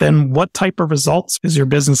 then what type of results is your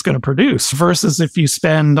business going to produce? Versus if you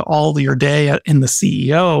spend all your day in the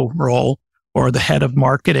CEO role or the head of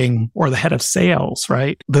marketing or the head of sales,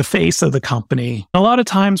 right? The face of the company. A lot of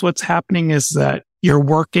times what's happening is that you're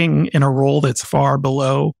working in a role that's far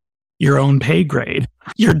below your own pay grade.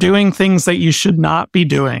 You're doing things that you should not be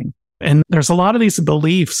doing. And there's a lot of these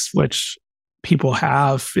beliefs which people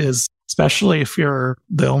have, is especially if you're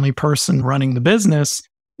the only person running the business,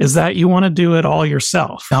 is that you want to do it all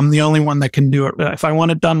yourself. I'm the only one that can do it. If I want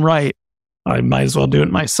it done right, I might as well do it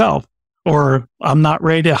myself. Or I'm not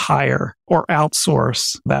ready to hire or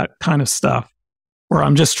outsource, that kind of stuff. Or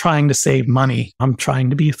I'm just trying to save money. I'm trying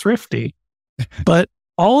to be thrifty. But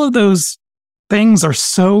all of those things are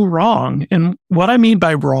so wrong. And what I mean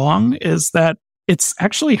by wrong is that it's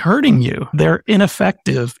actually hurting you. They're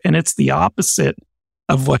ineffective, and it's the opposite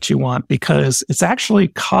of what you want, because it's actually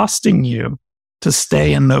costing you to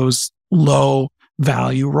stay in those low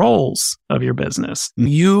value roles of your business.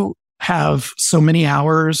 You have so many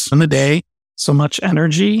hours in the day, so much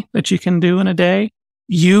energy that you can do in a day.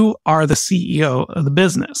 You are the CEO of the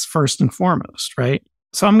business, first and foremost, right?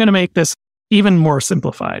 So I'm going to make this even more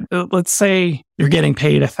simplified. Let's say you're getting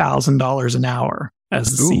paid $1,000 an hour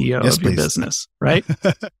as the CEO of your business, right?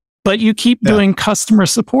 But you keep doing customer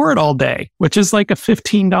support all day, which is like a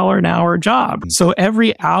 $15 an hour job. So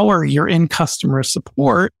every hour you're in customer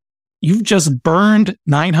support, you've just burned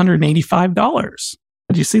 $985.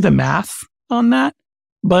 Do you see the math on that?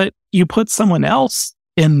 But you put someone else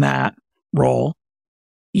in that role,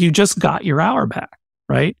 you just got your hour back,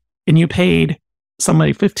 right? And you paid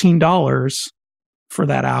somebody $15 for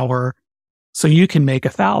that hour, so you can make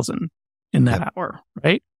 1,000 in that hour,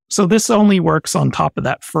 right? So this only works on top of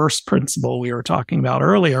that first principle we were talking about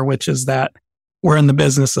earlier, which is that we're in the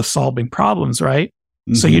business of solving problems, right?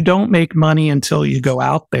 Mm-hmm. So you don't make money until you go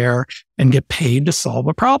out there and get paid to solve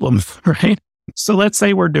a problem, right? So let's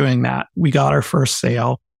say we're doing that. We got our first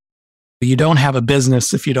sale. You don't have a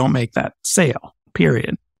business if you don't make that sale,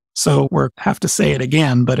 period. So we have to say it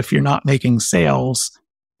again, but if you're not making sales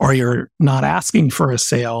or you're not asking for a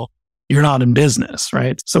sale, you're not in business,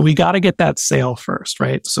 right? So we got to get that sale first,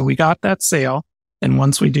 right? So we got that sale. And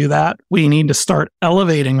once we do that, we need to start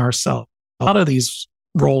elevating ourselves out of these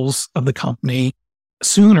roles of the company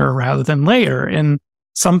sooner rather than later. And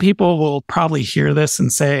some people will probably hear this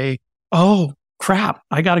and say, oh, crap,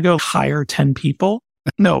 I got to go hire 10 people.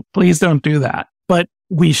 No, please don't do that. But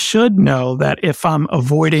we should know that if I'm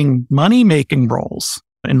avoiding money-making roles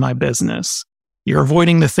in my business, you're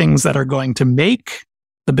avoiding the things that are going to make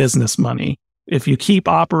the business money. If you keep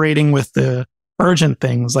operating with the urgent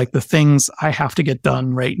things, like the things I have to get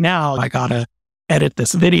done right now, I got to edit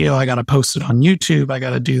this video, I got to post it on YouTube, I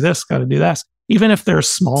got to do this, got to do that. Even if they're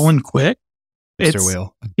small and quick,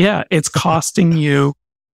 it's costing you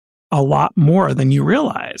a lot more than you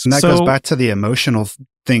realize. And that goes back to the emotional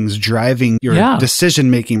things driving your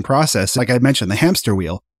decision-making process. Like I mentioned, the hamster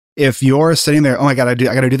wheel. If you're sitting there, oh, I got to do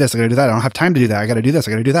this, I got to do that. I don't have time to do that. I got to do this,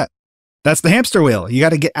 I got to do that. That's the hamster wheel. You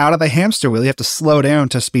got to get out of the hamster wheel. You have to slow down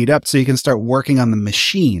to speed up so you can start working on the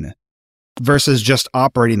machine versus just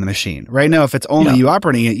operating the machine. Right now, if it's only you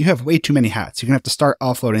operating it, you have way too many hats. You're going to have to start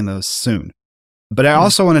offloading those soon. But I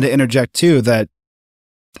also wanted to interject too that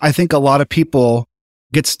I think a lot of people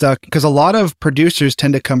get stuck because a lot of producers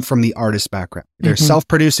tend to come from the artist background. They're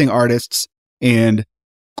self-producing artists and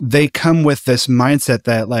they come with this mindset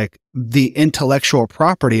that like the intellectual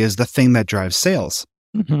property is the thing that drives sales.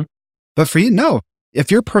 Mm-hmm. But for you, no.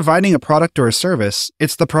 If you're providing a product or a service,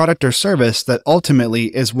 it's the product or service that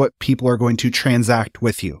ultimately is what people are going to transact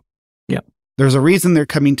with you. Yeah. There's a reason they're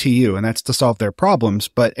coming to you, and that's to solve their problems,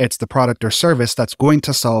 but it's the product or service that's going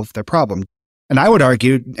to solve their problem. And I would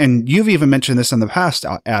argue, and you've even mentioned this in the past,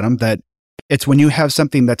 Adam, that it's when you have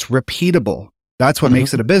something that's repeatable, that's what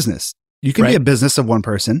makes it a business. You can be a business of one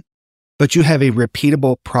person, but you have a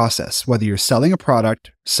repeatable process. Whether you're selling a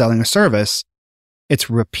product, selling a service, it's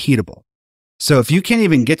repeatable. So if you can't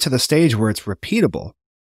even get to the stage where it's repeatable,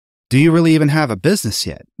 do you really even have a business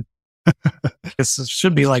yet? This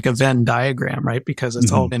should be like a Venn diagram, right? Because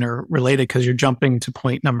it's all interrelated because you're jumping to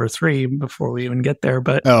point number 3 before we even get there.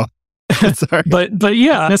 But sorry. but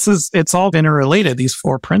yeah, it's all interrelated, these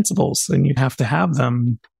 4 principles, and you have to have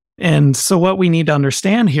them. And so what we need to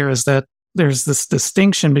understand here is that there's this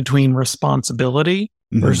distinction between responsibility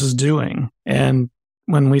versus doing. And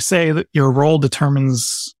when we say that your role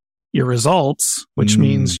determines your results, which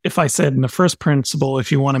means if I said in the first principle, if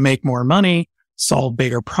you want to make more money, solve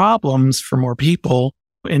bigger problems for more people.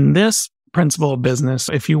 In this principle of business,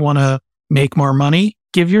 if you want to make more money,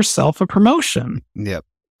 give yourself a promotion. Yep.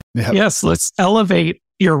 Yes, let's elevate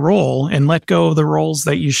your role and let go of the roles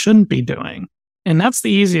that you shouldn't be doing. And that's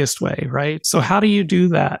the easiest way, right? So how do you do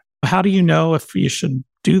that? How do you know if you should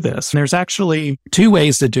do this? And there's actually 2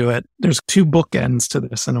 ways to do it. There's 2 bookends to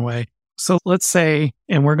this in a way. So let's say,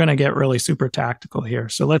 and we're going to get really super tactical here.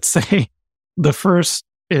 So let's say the first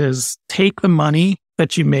is take the money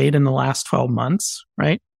that you made in the last 12 months,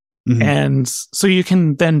 right? And so you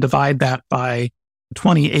can then divide that by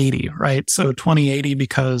 2080, right? So 2080,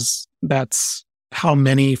 because that's how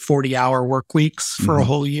many 40-hour work weeks for a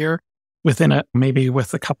whole year within maybe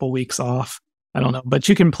with a couple weeks off. I don't know, but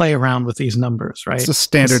you can play around with these numbers, right? It's a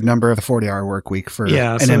standard number of a 40-hour work week for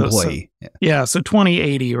an employee. So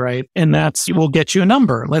 2080, right? And will get you a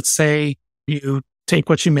number. Let's say you take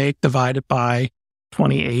what you make, divide it by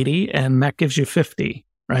 2080, and that gives you 50,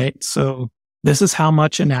 right? So this is how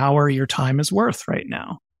much an hour your time is worth right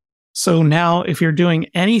now. So now if you're doing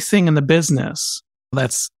anything in the business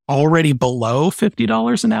that's already below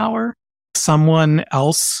 $50 an hour, someone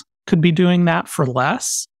else could be doing that for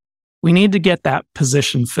less. We need to get that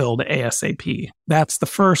position filled ASAP. That's the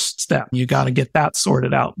first step. You got to get that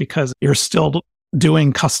sorted out because you're still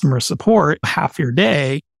doing customer support half your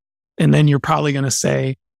day. And then you're probably going to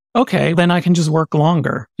say, okay, then I can just work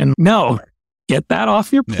longer. And no, get that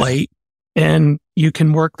off your plate and you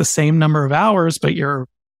can work the same number of hours, but you're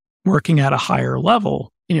working at a higher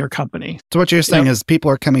level in your company. So what you're saying is people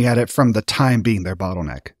are coming at it from the time being their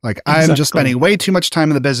bottleneck. Like I'm just spending way too much time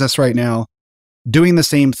in the business right now. doing the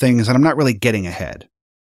same things and I'm not really getting ahead.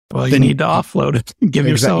 Well, you need to offload it. Give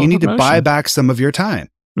yourself You need promotion. to buy back some of your time.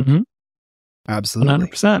 Mm-hmm. Absolutely.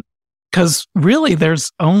 100%. Because really,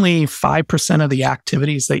 there's only 5% of the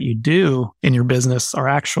activities that you do in your business are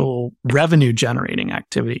actual revenue generating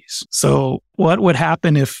activities. So what would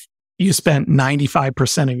happen if you spent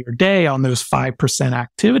 95% of your day on those 5%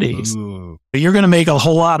 activities? Ooh. You're going to make a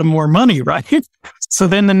whole lot of more money, right? So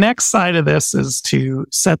then the next side of this is to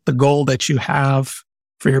set the goal that you have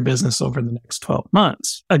for your business over the next 12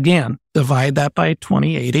 months. Again, divide that by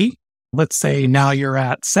 20/80. Let's say now you're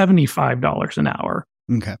at $75 an hour.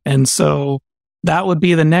 Okay. And so that would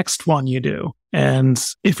be the next one you do. And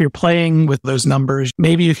if you're playing with those numbers,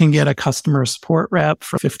 maybe you can get a customer support rep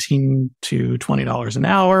for $15 to $20 an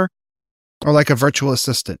hour. Or like a virtual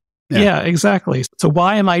assistant. Yeah, exactly. So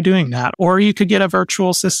why am I doing that? Or you could get a virtual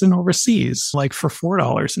assistant overseas, like for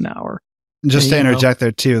 $4 an hour. Just to interject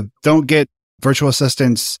there too, don't get virtual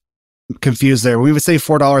assistants confused there. When we would say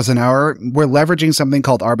 $4 an hour, we're leveraging something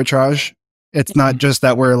called arbitrage. It's not just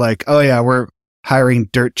that we're like, oh yeah, we're hiring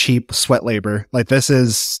dirt cheap sweat labor. Like this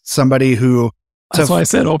is somebody who... That's why I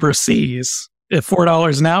said overseas. If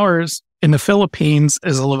 $4 an hour in the Philippines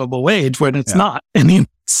is a livable wage, when it's not in the United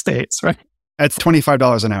States, right? It's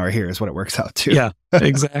 $25 an hour here is what it works out to. Yeah,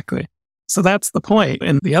 exactly. So that's the point.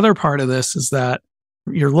 And the other part of this is that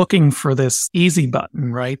you're looking for this easy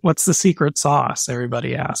button, right? What's the secret sauce?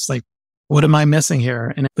 Everybody asks, like, what am I missing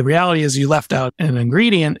here? And the reality is you left out an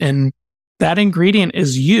ingredient, and that ingredient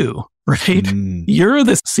is you, right? You're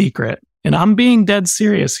the secret. And I'm being dead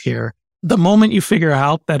serious here. The moment you figure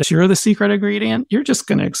out that you're the secret ingredient, you're just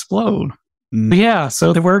going to explode. Yeah,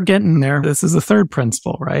 so we're getting there. This is the third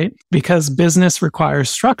principle, right? Because business requires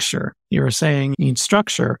structure. You were saying you need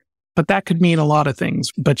structure, but that could mean a lot of things.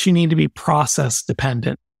 But you need to be process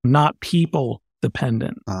dependent, not people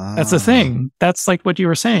dependent. That's the thing. That's like what you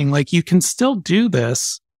were saying. Like you can still do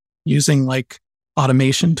this using like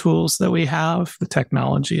automation tools that we have. The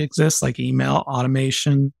technology exists, like email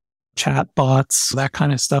automation, chat bots, that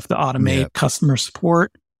kind of stuff to automate customer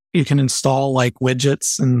support. You can install like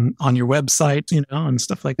widgets and on your website, and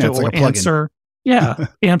stuff like that. It's like a plugin.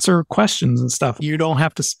 Answer questions and stuff. You don't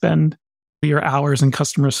have to spend your hours in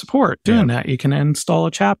customer support doing that. You can install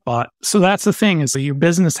a chat bot. So that's the thing is that your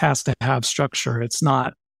business has to have structure. It's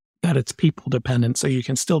not that it's people dependent. So you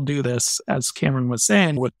can still do this, as Cameron was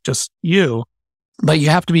saying, with just you, but you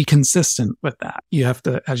have to be consistent with that. You have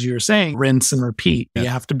to, as you were saying, rinse and repeat. You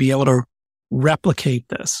have to be able to replicate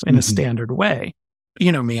this in a standard way.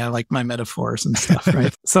 You know me, I like my metaphors and stuff,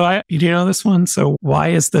 right? So do you know this one? So why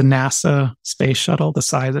is the NASA space shuttle the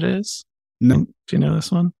size it is? No. Do you know this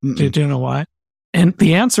one? Do you know why? And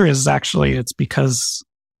the answer is actually it's because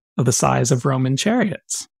of the size of Roman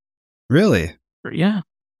chariots. Really? Yeah.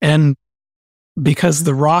 And because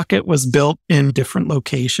the rocket was built in different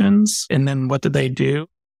locations. And then what did they do?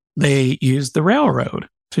 They used the railroad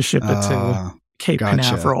to ship it to Cape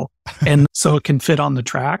Canaveral. And so it can fit on the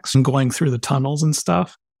tracks and going through the tunnels and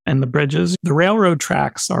stuff and the bridges. The railroad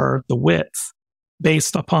tracks are the width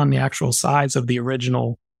based upon the actual size of the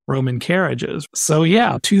original Roman carriages. So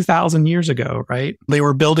 2,000 years ago, right? They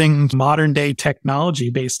were building modern day technology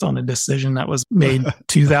based on a decision that was made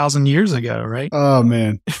 2,000 years ago, right? Oh,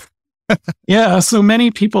 man. So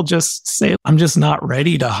many people just say, I'm just not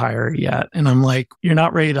ready to hire yet. And I'm like, you're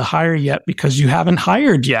not ready to hire yet because you haven't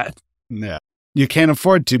hired yet. Yeah. You can't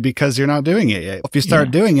afford to because you're not doing it yet. If you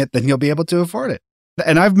start doing it, then you'll be able to afford it.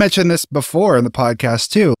 And I've mentioned this before in the podcast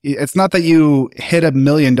too. It's not that you hit $1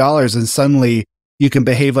 million and suddenly you can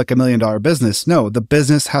behave like $1 million business. No, the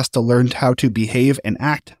business has to learn how to behave and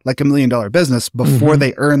act like $1 million business before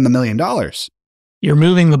they earn the $1 million. You're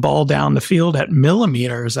moving the ball down the field at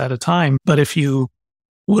millimeters at a time. But if you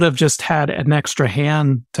would have just had an extra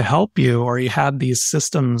hand to help you, or you had these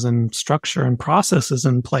systems and structure and processes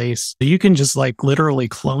in place, you can just like literally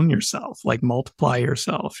clone yourself, like multiply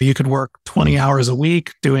yourself. You could work 20 hours a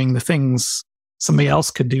week doing the things somebody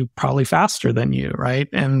else could do probably faster than you, right?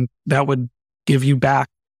 And that would give you back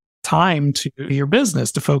time to your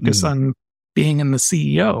business to focus on being in the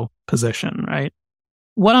CEO position, right?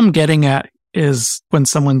 What I'm getting at is when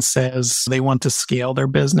someone says they want to scale their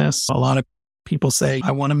business, a lot of people say,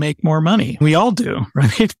 I want to make more money. We all do,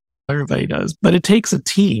 right? Everybody does, but it takes a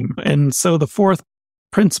team. And so the fourth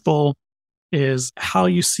principle is how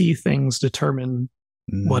you see things determine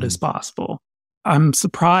what is possible. I'm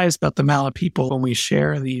surprised about the amount of people when we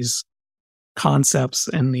share these concepts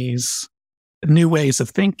and these new ways of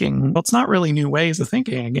thinking. Well, it's not really new ways of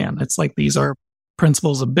thinking. Again, it's like these are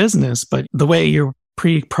principles of business, but the way you're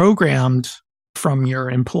pre-programmed from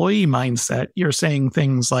your employee mindset, you're saying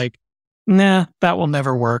things like, nah, that will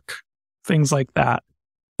never work. Things like that.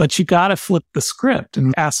 But you got to flip the script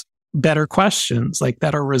and ask better questions like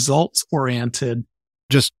that are results oriented.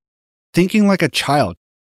 Just thinking like a child.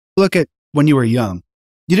 Look at when you were young.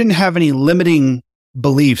 You didn't have any limiting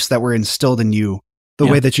beliefs that were instilled in you the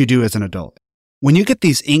way that you do as an adult. When you get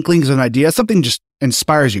these inklings of an idea, something just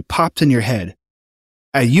inspires you, pops in your head.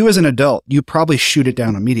 You as an adult, you probably shoot it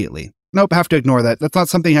down immediately. Nope, have to ignore that. That's not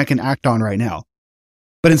something I can act on right now.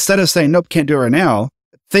 But instead of saying, nope, can't do it right now,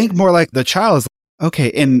 think more like the child is,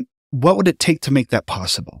 okay, and what would it take to make that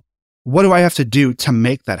possible? What do I have to do to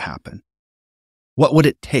make that happen? What would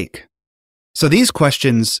it take? So these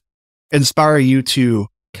questions inspire you to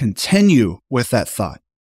continue with that thought.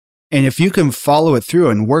 And if you can follow it through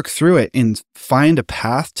and work through it and find a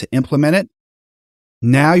path to implement it,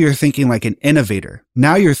 now you're thinking like an innovator.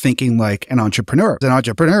 Now you're thinking like an entrepreneur. An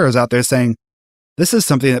entrepreneur is out there saying, this is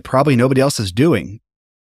something that probably nobody else is doing.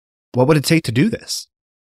 What would it take to do this?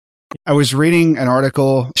 I was reading an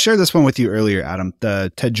article, I shared this one with you earlier, Adam,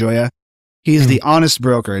 the Ted Gioia. He's the honest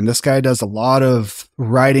broker, and this guy does a lot of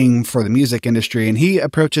writing for the music industry, and he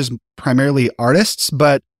approaches primarily artists,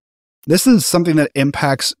 but this is something that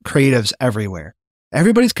impacts creatives everywhere.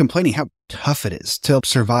 Everybody's complaining how tough it is to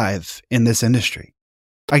survive in this industry.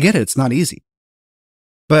 I get it. It's not easy.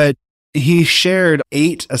 But he shared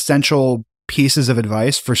 8 essential pieces of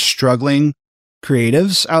advice for struggling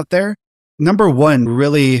creatives out there. Number 1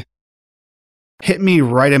 really hit me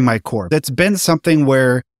right in my core. It's been something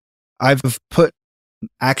where I've put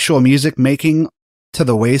actual music making to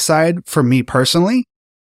the wayside for me personally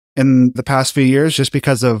in the past few years, just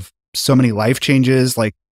because of so many life changes,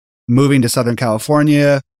 like moving to Southern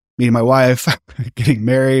California, meeting my wife, getting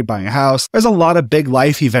married, buying a house. There's a lot of big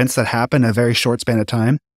life events that happen in a very short span of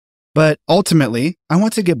time. But ultimately, I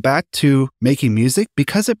want to get back to making music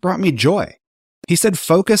because it brought me joy. He said,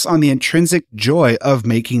 focus on the intrinsic joy of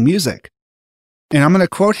making music. And I'm going to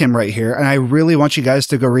quote him right here. And I really want you guys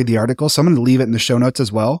to go read the article. So I'm going to leave it in the show notes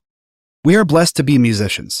as well. We are blessed to be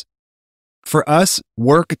musicians. For us,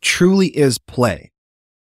 work truly is play.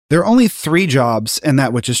 There are only 3 jobs in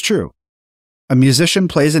that which is true. A musician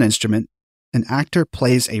plays an instrument, an actor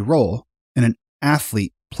plays a role, and an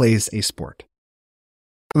athlete plays a sport.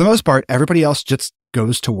 For the most part, everybody else just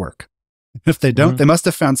goes to work. If they don't, they must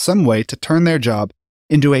have found some way to turn their job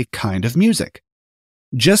into a kind of music.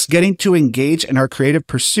 Just getting to engage in our creative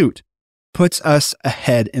pursuit puts us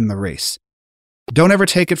ahead in the race. Don't ever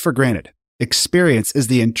take it for granted. Experience is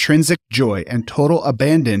the intrinsic joy and total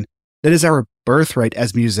abandon that is our birthright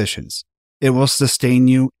as musicians. It will sustain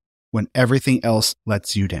you when everything else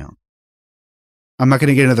lets you down. I'm not going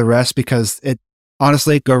to get into the rest because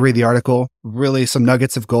honestly, go read the article. Really some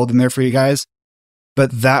nuggets of gold in there for you guys.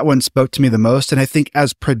 But that one spoke to me the most. And I think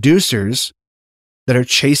as producers that are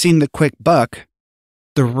chasing the quick buck,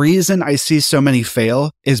 the reason I see so many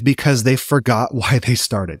fail is because they forgot why they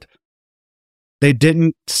started. They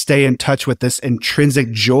didn't stay in touch with this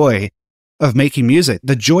intrinsic joy of making music,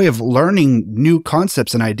 the joy of learning new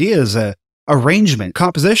concepts and ideas, arrangement,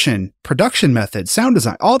 composition, production methods, sound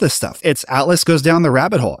design, all this stuff. Atlas goes down the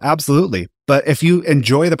rabbit hole. Absolutely. But if you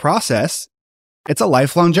enjoy the process, it's a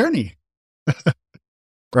lifelong journey.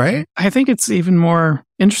 Right? I think it's even more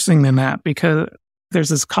interesting than that because there's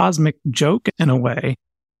this cosmic joke in a way.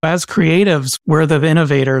 As creatives, we're the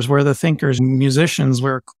innovators, we're the thinkers, musicians,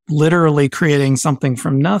 we're literally creating something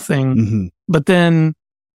from nothing. Mm-hmm. But then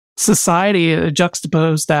society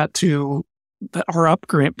juxtaposed that to our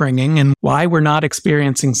upbringing and why we're not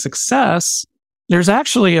experiencing success. There's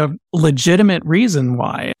actually a legitimate reason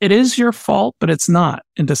why. It is your fault, but it's not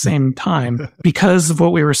at the same time because of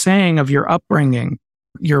what we were saying of your upbringing.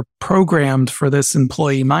 You're programmed for this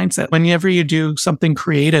employee mindset. Whenever you do something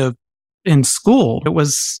creative in school, it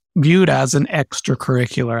was viewed as an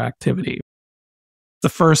extracurricular activity. The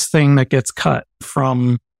first thing that gets cut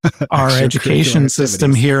from our education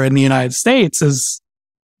system here in the United States is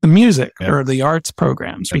the music or the arts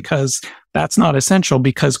programs, because that's not essential,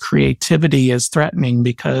 because creativity is threatening,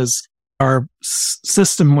 because our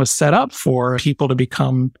system was set up for people to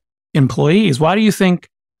become employees. Why do you think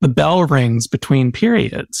the bell rings between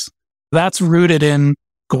periods? That's rooted in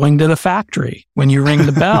going to the factory. When you ring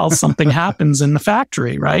the bell, something happens in the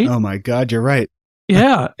factory, right? Oh my God, you're right.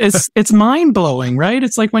 Yeah, it's mind-blowing, right?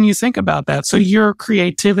 It's like when you think about that. So your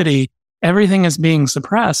creativity, everything is being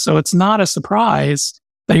suppressed. So it's not a surprise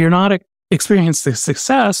that you're not experiencing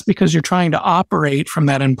success because you're trying to operate from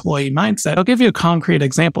that employee mindset. I'll give you a concrete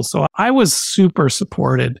example. So I was super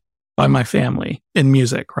supported by my family in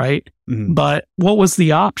music, right? Mm-hmm. But what was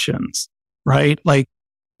the options, right? Like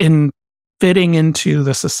in fitting into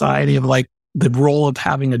the society of like the role of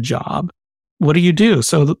having a job. What do you do?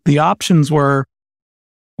 So the options were,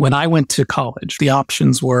 when I went to college, the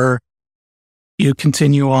options were you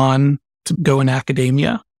continue on to go in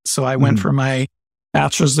academia. So I went for my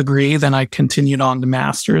bachelor's degree, then I continued on to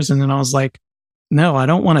master's. And then I was like, no, I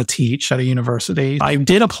don't want to teach at a university. I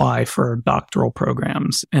did apply for doctoral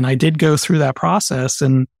programs and I did go through that process.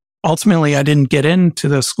 And ultimately, I didn't get into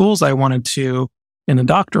the schools I wanted to in a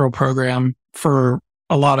doctoral program for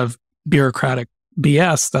a lot of bureaucratic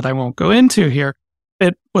BS that I won't go into here.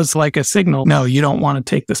 It was like a signal, no, you don't want to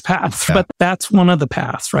take this path. Yeah. But that's one of the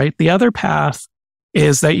paths, right? The other path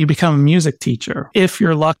is that you become a music teacher. If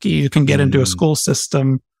you're lucky, you can get into a school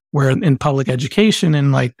system where in public education,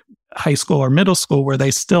 in like high school or middle school, where they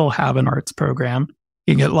still have an arts program,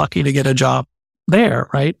 you get lucky to get a job there,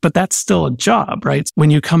 right? But that's still a job, right? When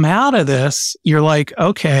you come out of this, you're like,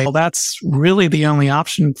 okay, well, that's really the only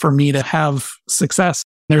option for me to have success.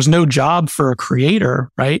 There's no job for a creator,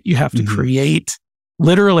 right? You have to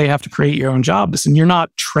literally have to create your own jobs, and you're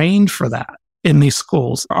not trained for that in these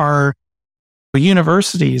schools. Our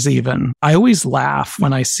universities even, I always laugh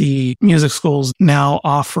when I see music schools now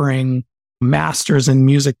offering masters in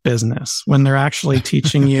music business when they're actually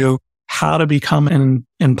teaching you how to become an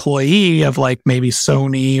employee of like maybe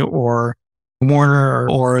Sony or Warner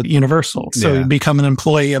or Universal. So you become an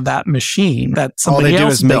employee of that machine that somebody else all they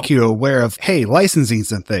do is built. Make you aware of, hey,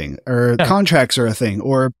 licensing's a thing, or contracts are a thing,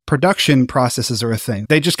 or production processes are a thing.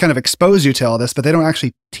 They just kind of expose you to all this, but they don't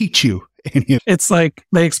actually teach you. It's like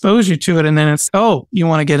they expose you to it, and then it's, oh, you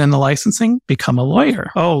want to get into licensing? Become a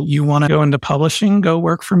lawyer. Oh, you want to go into publishing? Go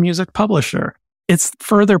work for a music publisher. It's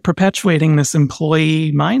further perpetuating this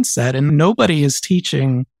employee mindset, and nobody is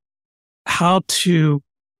teaching how to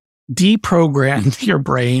deprogram your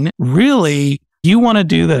brain. Really, you want to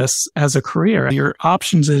do this as a career. Your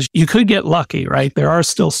options is you could get lucky, right? There are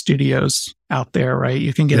still studios out there, right?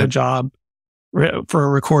 You can get a job for a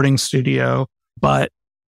recording studio, but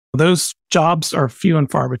those jobs are few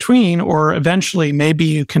and far between, or eventually maybe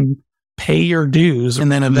you can pay your dues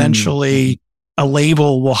and then eventually a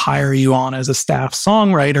label will hire you on as a staff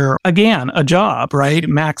songwriter. Again, a job, right?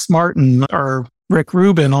 Max Martin or Rick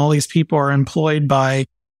Rubin, all these people are employed by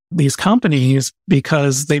these companies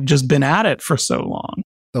because they've just been at it for so long.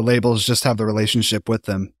 The labels just have the relationship with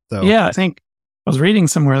them. So yeah, I think I was reading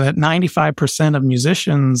somewhere that 95% of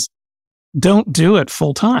musicians don't do it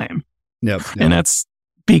full time. Yep. And it's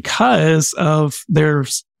because of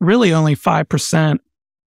there's really only 5%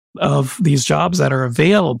 of these jobs that are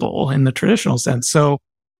available in the traditional sense. So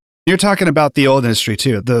you're talking about the old industry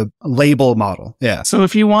too, the label model. Yeah. So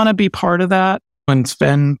if you want to be part of that and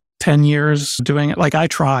spend 10 years doing it, like I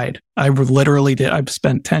tried, I literally did. I've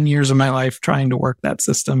spent 10 years of my life trying to work that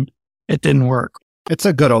system. It didn't work. It's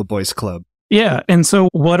a good old boys club. Yeah. And so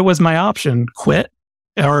what was my option? Quit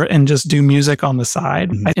and just do music on the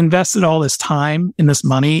side. I invested all this time and this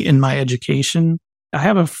money in my education. I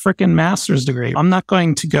have a freaking master's degree. I'm not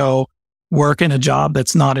going to go work in a job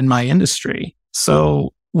that's not in my industry.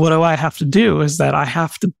 So what do I have to do is that I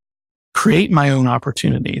have to create my own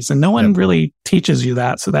opportunities. And no one really teaches you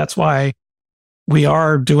that. So that's why we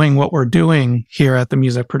are doing what we're doing here at the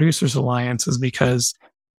Music Producers Alliance, is because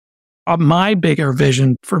my bigger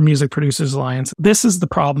vision for Music Producers Alliance, this is the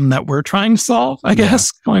problem that we're trying to solve, I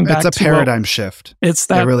guess, going back to it's a paradigm shift. It's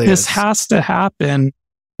that really this has to happen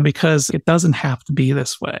because it doesn't have to be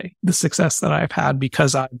this way. The success that I've had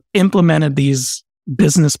because I've implemented these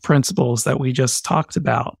business principles that we just talked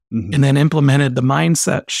about and then implemented the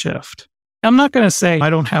mindset shift. I'm not going to say I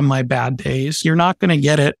don't have my bad days. You're not going to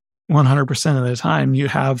get it 100% of the time. You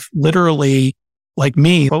have literally, like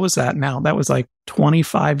me, what was that now? That was like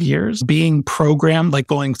 25 years being programmed, like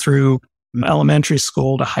going through elementary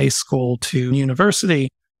school to high school to university.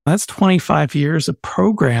 That's 25 years of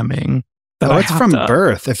programming. It's from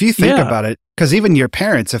birth. If you think about it, because even your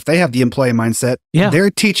parents, if they have the employee mindset, they're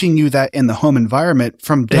teaching you that in the home environment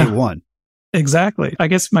from day one. Exactly. I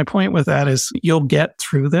guess my point with that is you'll get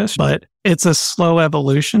through this, but it's a slow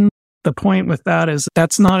evolution. The point with that is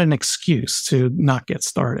that's not an excuse to not get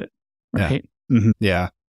started, right? Yeah.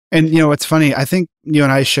 And, it's funny. I think you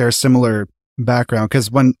and I share a similar background because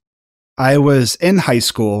when I was in high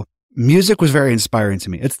school, music was very inspiring to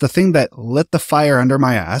me. It's the thing that lit the fire under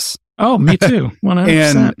my ass. Oh, me too. 100%.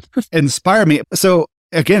 And inspired me. So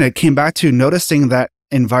again, it came back to noticing that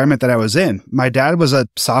environment that I was in. My dad was a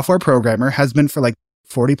software programmer, has been for like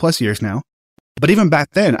 40 plus years now. But even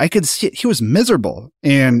back then, I could see he was miserable.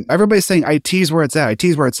 And everybody's saying IT's where it's at.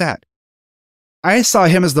 IT's where it's at. I saw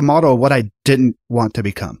him as the model of what I didn't want to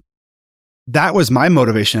become. that was my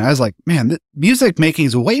motivation. I was like, man, music making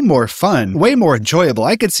is way more fun, way more enjoyable.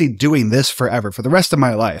 I could see doing this forever for the rest of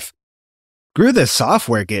my life. Screw this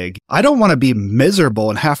software gig. I don't want to be miserable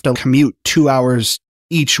and have to commute 2 hours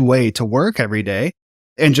each way to work every day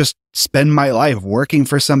and just spend my life working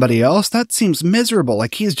for somebody else. That seems miserable.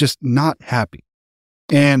 Like he's just not happy.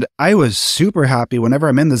 And I was super happy whenever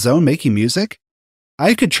I'm in the zone making music.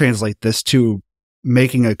 I could translate this to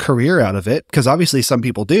making a career out of it because obviously some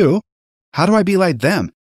people do. How do I be like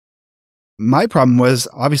them? My problem was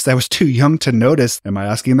obviously I was too young to notice. Am I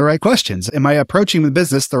asking the right questions? Am I approaching the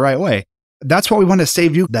business the right way? That's what we want to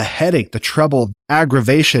save you. The headache, the trouble,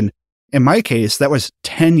 aggravation. In my case, that was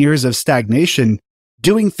 10 years of stagnation,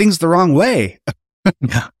 doing things the wrong way.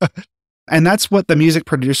 And that's what the Music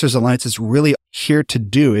Producers Alliance is really here to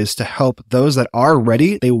do, is to help those that are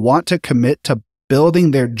ready. They want to commit to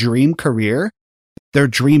building their dream career, their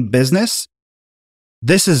dream business.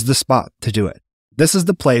 This is the spot to do it. This is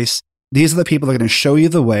the place. These are the people that are going to show you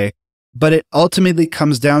the way. But it ultimately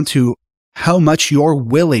comes down to how much you're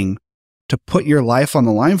willing to put your life on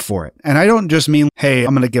the line for it. And I don't just mean, hey,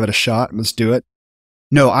 I'm going to give it a shot. Let's do it.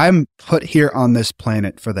 No, I'm put here on this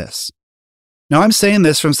planet for this. Now, I'm saying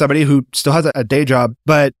this from somebody who still has a day job,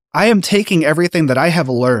 but I am taking everything that I have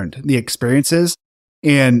learned, the experiences,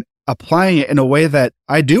 and applying it in a way that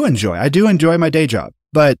I do enjoy. I do enjoy my day job,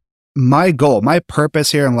 but my goal, my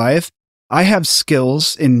purpose here in life, I have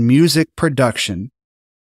skills in music production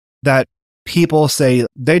that people say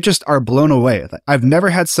they just are blown away. I've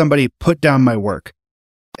never had somebody put down my work.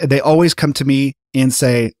 They always come to me and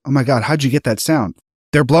say, oh my God, how'd you get that sound?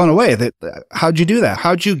 They're blown away. How'd you do that?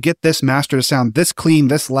 How'd you get this master to sound this clean,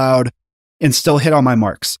 this loud, and still hit all my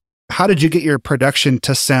marks? How did you get your production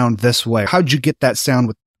to sound this way? How'd you get that sound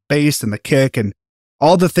with bass and the kick and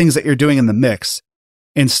all the things that you're doing in the mix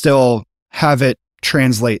and still have it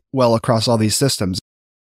translate well across all these systems?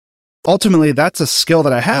 Ultimately, that's a skill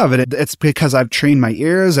that I have, and it's because I've trained my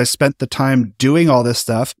ears. I spent the time doing all this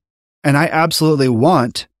stuff, and I absolutely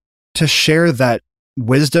want to share that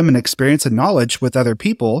wisdom and experience and knowledge with other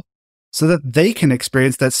people so that they can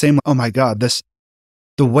experience that same, oh my God,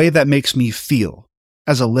 the way that makes me feel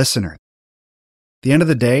as a listener. At the end of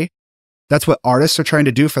the day, that's what artists are trying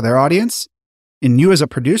to do for their audience. And you as a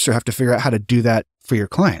producer have to figure out how to do that for your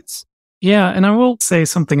clients. Yeah. And I will say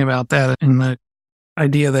something about that in the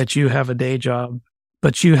idea that you have a day job,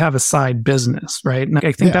 but you have a side business, right? And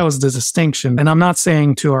I think that was the distinction. And I'm not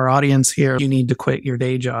saying to our audience here, you need to quit your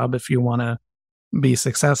day job if you want to be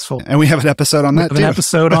successful. And we have an episode on that too. An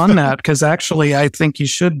episode on that, because actually I think you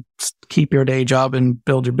should keep your day job and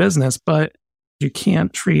build your business, but you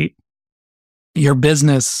can't treat your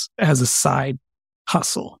business as a side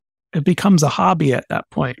hustle. It becomes a hobby at that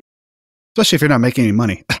point. Especially if you're not making any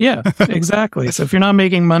money. Yeah, exactly. So if you're not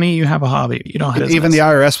making money, you have a hobby. You don't have business. Even the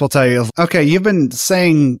IRS will tell you, okay, you've been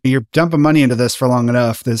saying you're dumping money into this for long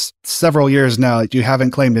enough. There's several years now that you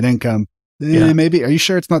haven't claimed an income. Maybe, are you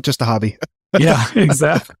sure it's not just a hobby? Yeah,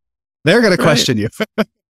 exactly. They're going to question you. The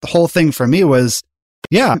whole thing for me was,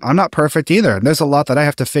 I'm not perfect either. There's a lot that I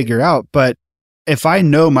have to figure out. But if I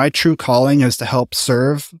know my true calling is to help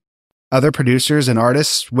serve other producers and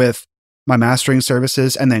artists with my mastering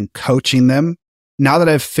services and then coaching them, now that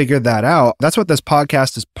I've figured that out, that's what this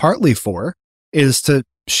podcast is partly for, is to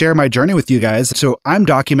share my journey with you guys. So I'm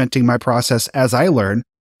documenting my process as I learn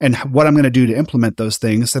and what I'm going to do to implement those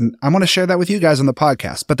things. And I want to share that with you guys on the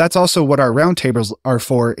podcast. But that's also what our roundtables are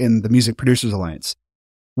for in the Music Producers Alliance.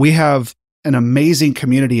 We have an amazing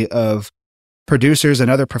community of producers and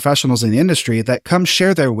other professionals in the industry that come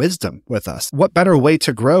share their wisdom with us. What better way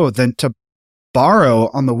to grow than to borrow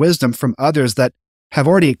on the wisdom from others that have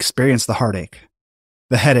already experienced the heartache,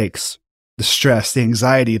 the headaches, the stress, the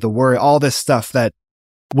anxiety, the worry, all this stuff that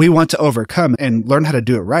we want to overcome and learn how to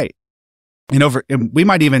do it right. And we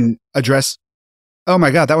might even address, oh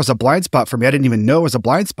my God, that was a blind spot for me. I didn't even know it was a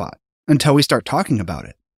blind spot until we start talking about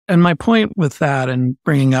it. And my point with that and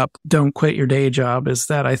bringing up don't quit your day job is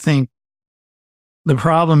that I think the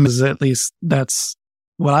problem is, at least that's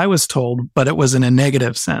what I was told, but it was in a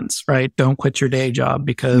negative sense, right? Don't quit your day job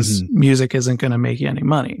because music isn't going to make you any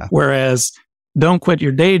money. Whereas don't quit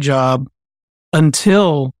your day job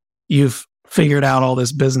until you've figured out all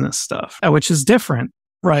this business stuff, which is different.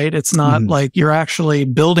 Right? It's not like you're actually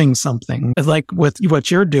building something. It's like with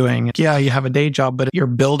what you're doing. Yeah, you have a day job, but you're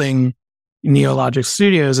building Neologic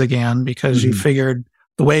Studios again because you figured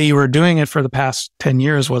the way you were doing it for the past 10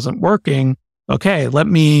 years wasn't working. Okay, let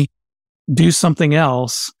me do something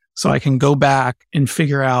else so I can go back and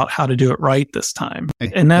figure out how to do it right this time.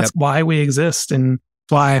 And that's why we exist and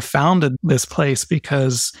why I founded this place,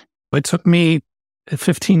 because it took me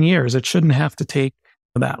 15 years. It shouldn't have to take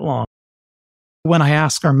that long. When I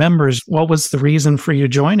ask our members, what was the reason for you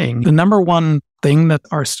joining? The number one thing that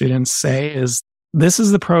our students say is, this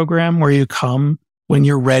is the program where you come when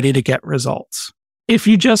you're ready to get results. If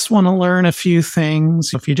you just want to learn a few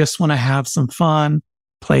things, if you just want to have some fun,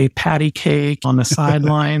 play patty cake on the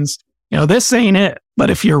sidelines, this ain't it. But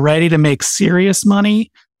if you're ready to make serious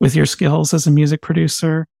money with your skills as a music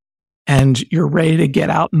producer, and you're ready to get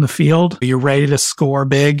out in the field, you're ready to score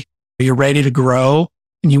big, you're ready to grow,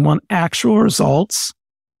 and you want actual results,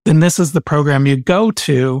 then this is the program you go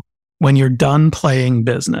to when you're done playing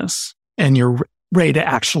business and you're ready to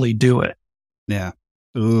actually do it. Yeah.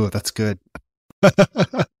 Ooh, that's good.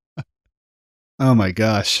 Oh my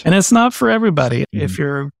gosh. And it's not for everybody. If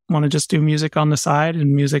you want to just do music on the side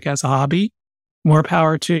and music as a hobby, more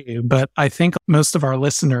power to you. But I think most of our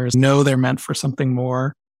listeners know they're meant for something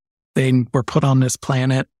more. They were put on this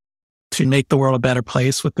planet to make the world a better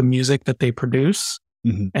place with the music that they produce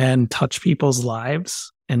and touch people's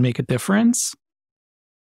lives and make a difference.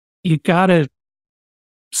 You got to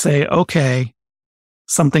say, okay,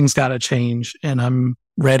 something's got to change, and I'm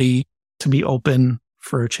ready to be open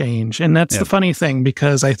for a change. And that's the funny thing,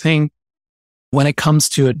 because I think when it comes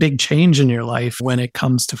to a big change in your life, when it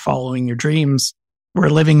comes to following your dreams, we're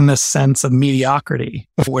living in this sense of mediocrity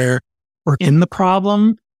where we're in the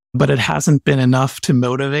problem, but it hasn't been enough to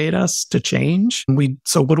motivate us to change.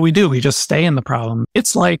 So what do? We just stay in the problem.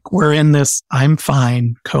 It's like we're in this I'm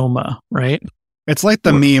fine coma, right? It's like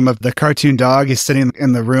the meme of the cartoon dog. He's sitting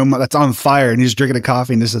in the room that's on fire and he's drinking a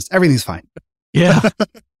coffee and he says, everything's fine. Yeah.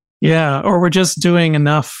 Yeah. Or we're just doing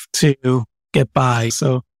enough to get by.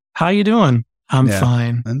 So how you doing? I'm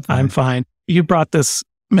fine. I'm fine. You brought this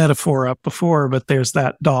metaphor up before, but there's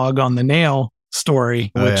that dog on the nail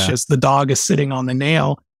story, which is the dog is sitting on the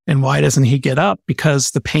nail. And why doesn't he get up?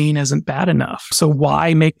 Because the pain isn't bad enough. So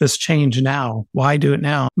why make this change now? Why do it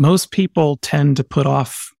now? Most people tend to put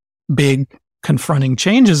off big confronting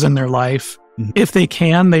changes in their life. If they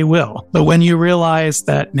can, they will. But when you realize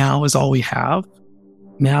that now is all we have,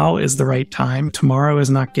 now is the right time, tomorrow is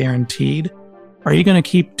not guaranteed, are you going to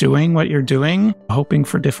keep doing what you're doing, hoping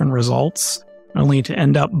for different results, only to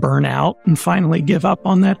end up burn out and finally give up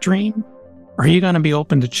on that dream? Or are you going to be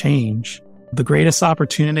open to change? The greatest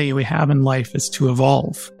opportunity we have in life is to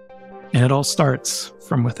evolve, and it all starts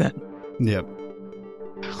from within. Yep.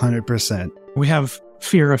 100%. We have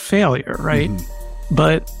fear of failure, right?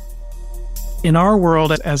 But in our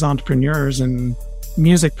world as entrepreneurs and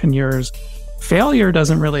musicpreneurs, failure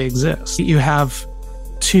doesn't really exist. You have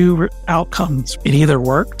two outcomes. It either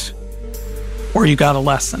worked or you got a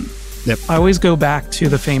lesson. Yep. I always go back to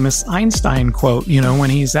the famous Einstein quote, when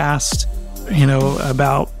he's asked,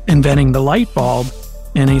 about inventing the light bulb.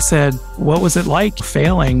 And he said, what was it like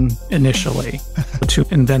failing initially to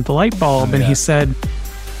invent the light bulb? And he said,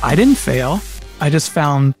 I didn't fail. I just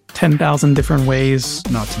found 10,000 different ways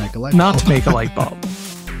not to make a light bulb.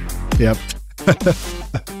 Yep.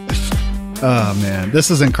 Oh, man. This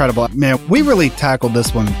is incredible. Man, we really tackled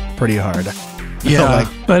this one pretty hard.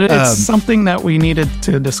 Yeah, but it's something that we needed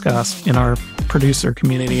to discuss in our producer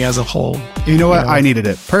community as a whole. You know what? I needed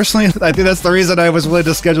it. Personally, I think that's the reason I was willing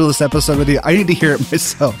to schedule this episode with you. I need to hear it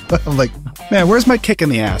myself. I'm like, man, where's my kick in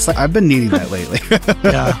the ass? I've been needing that lately.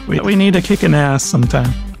 Yeah, we need a kick in the ass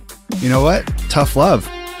sometime. You know what? Tough love.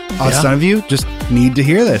 Some of you just need to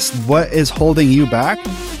hear this. What is holding you back?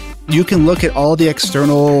 You can look at all the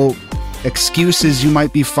external excuses you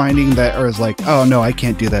might be finding that are like, oh no, I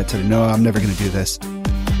can't do that today. No, I'm never going to do this.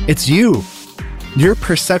 It's you. Your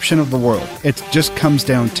perception of the world. It just comes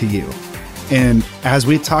down to you. And as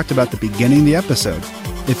we talked about at the beginning of the episode,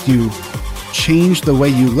 if you change the way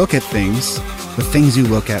you look at things, the things you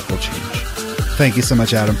look at will change. Thank you so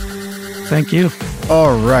much, Adam. Thank you.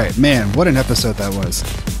 All right, man, what an episode that was.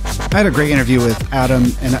 I had a great interview with Adam,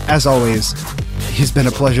 and as always, he's been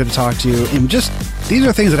a pleasure to talk to you. And just, these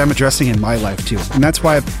are things that I'm addressing in my life too. And that's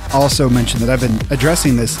why I've also mentioned that I've been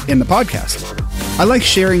addressing this in the podcast. I like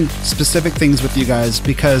sharing specific things with you guys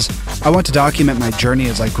because I want to document my journey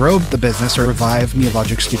as I grow the business or revive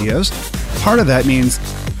Neologic Studios. Part of that means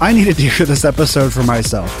I needed to hear this episode for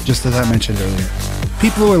myself, just as I mentioned earlier.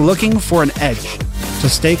 People are looking for an edge to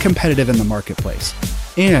stay competitive in the marketplace.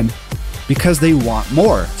 And because they want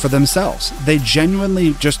more for themselves. They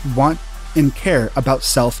genuinely just want and care about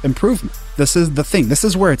self-improvement. This is the thing. This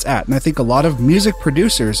is where it's at. And I think a lot of music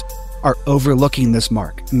producers are overlooking this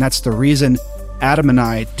mark. And that's the reason Adam and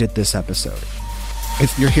I did this episode.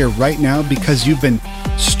 If you're here right now because you've been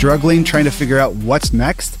struggling trying to figure out what's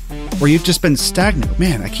next, or you've just been stagnant,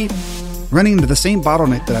 man, I keep running into the same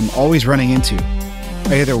bottleneck that I'm always running into.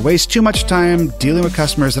 I either waste too much time dealing with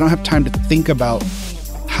customers, I don't have time to think about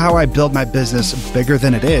how I build my business bigger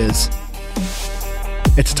than it is.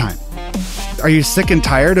 It's time. Are you sick and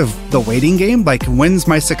tired of the waiting game? Like, when's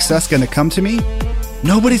my success going to come to me?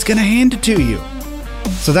 Nobody's going to hand it to you.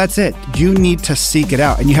 So that's it. You need to seek it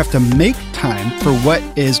out, and you have to make time for what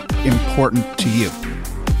is important to you.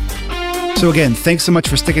 So again, thanks so much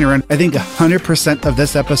for sticking around. I think 100% of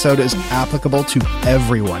this episode is applicable to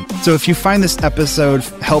everyone. So if you find this episode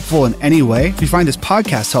helpful in any way, if you find this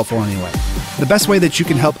podcast helpful in any way, the best way that you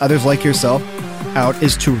can help others like yourself out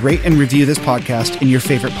is to rate and review this podcast in your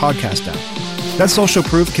favorite podcast app. That social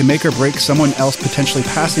proof can make or break someone else potentially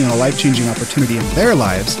passing on a life-changing opportunity in their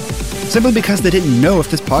lives simply because they didn't know if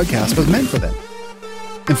this podcast was meant for them.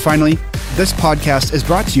 And finally, this podcast is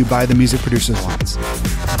brought to you by the Music Producers Alliance,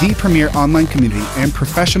 the premier online community and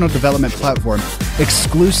professional development platform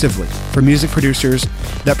exclusively for music producers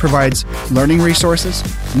that provides learning resources,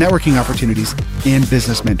 networking opportunities, and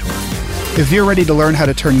business mentoring. If you're ready to learn how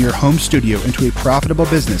to turn your home studio into a profitable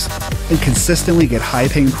business and consistently get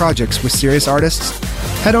high-paying projects with serious artists,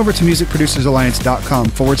 head over to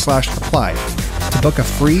musicproducersalliance.com/apply to book a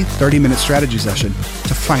free 30-minute strategy session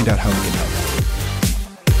to find out how we can help.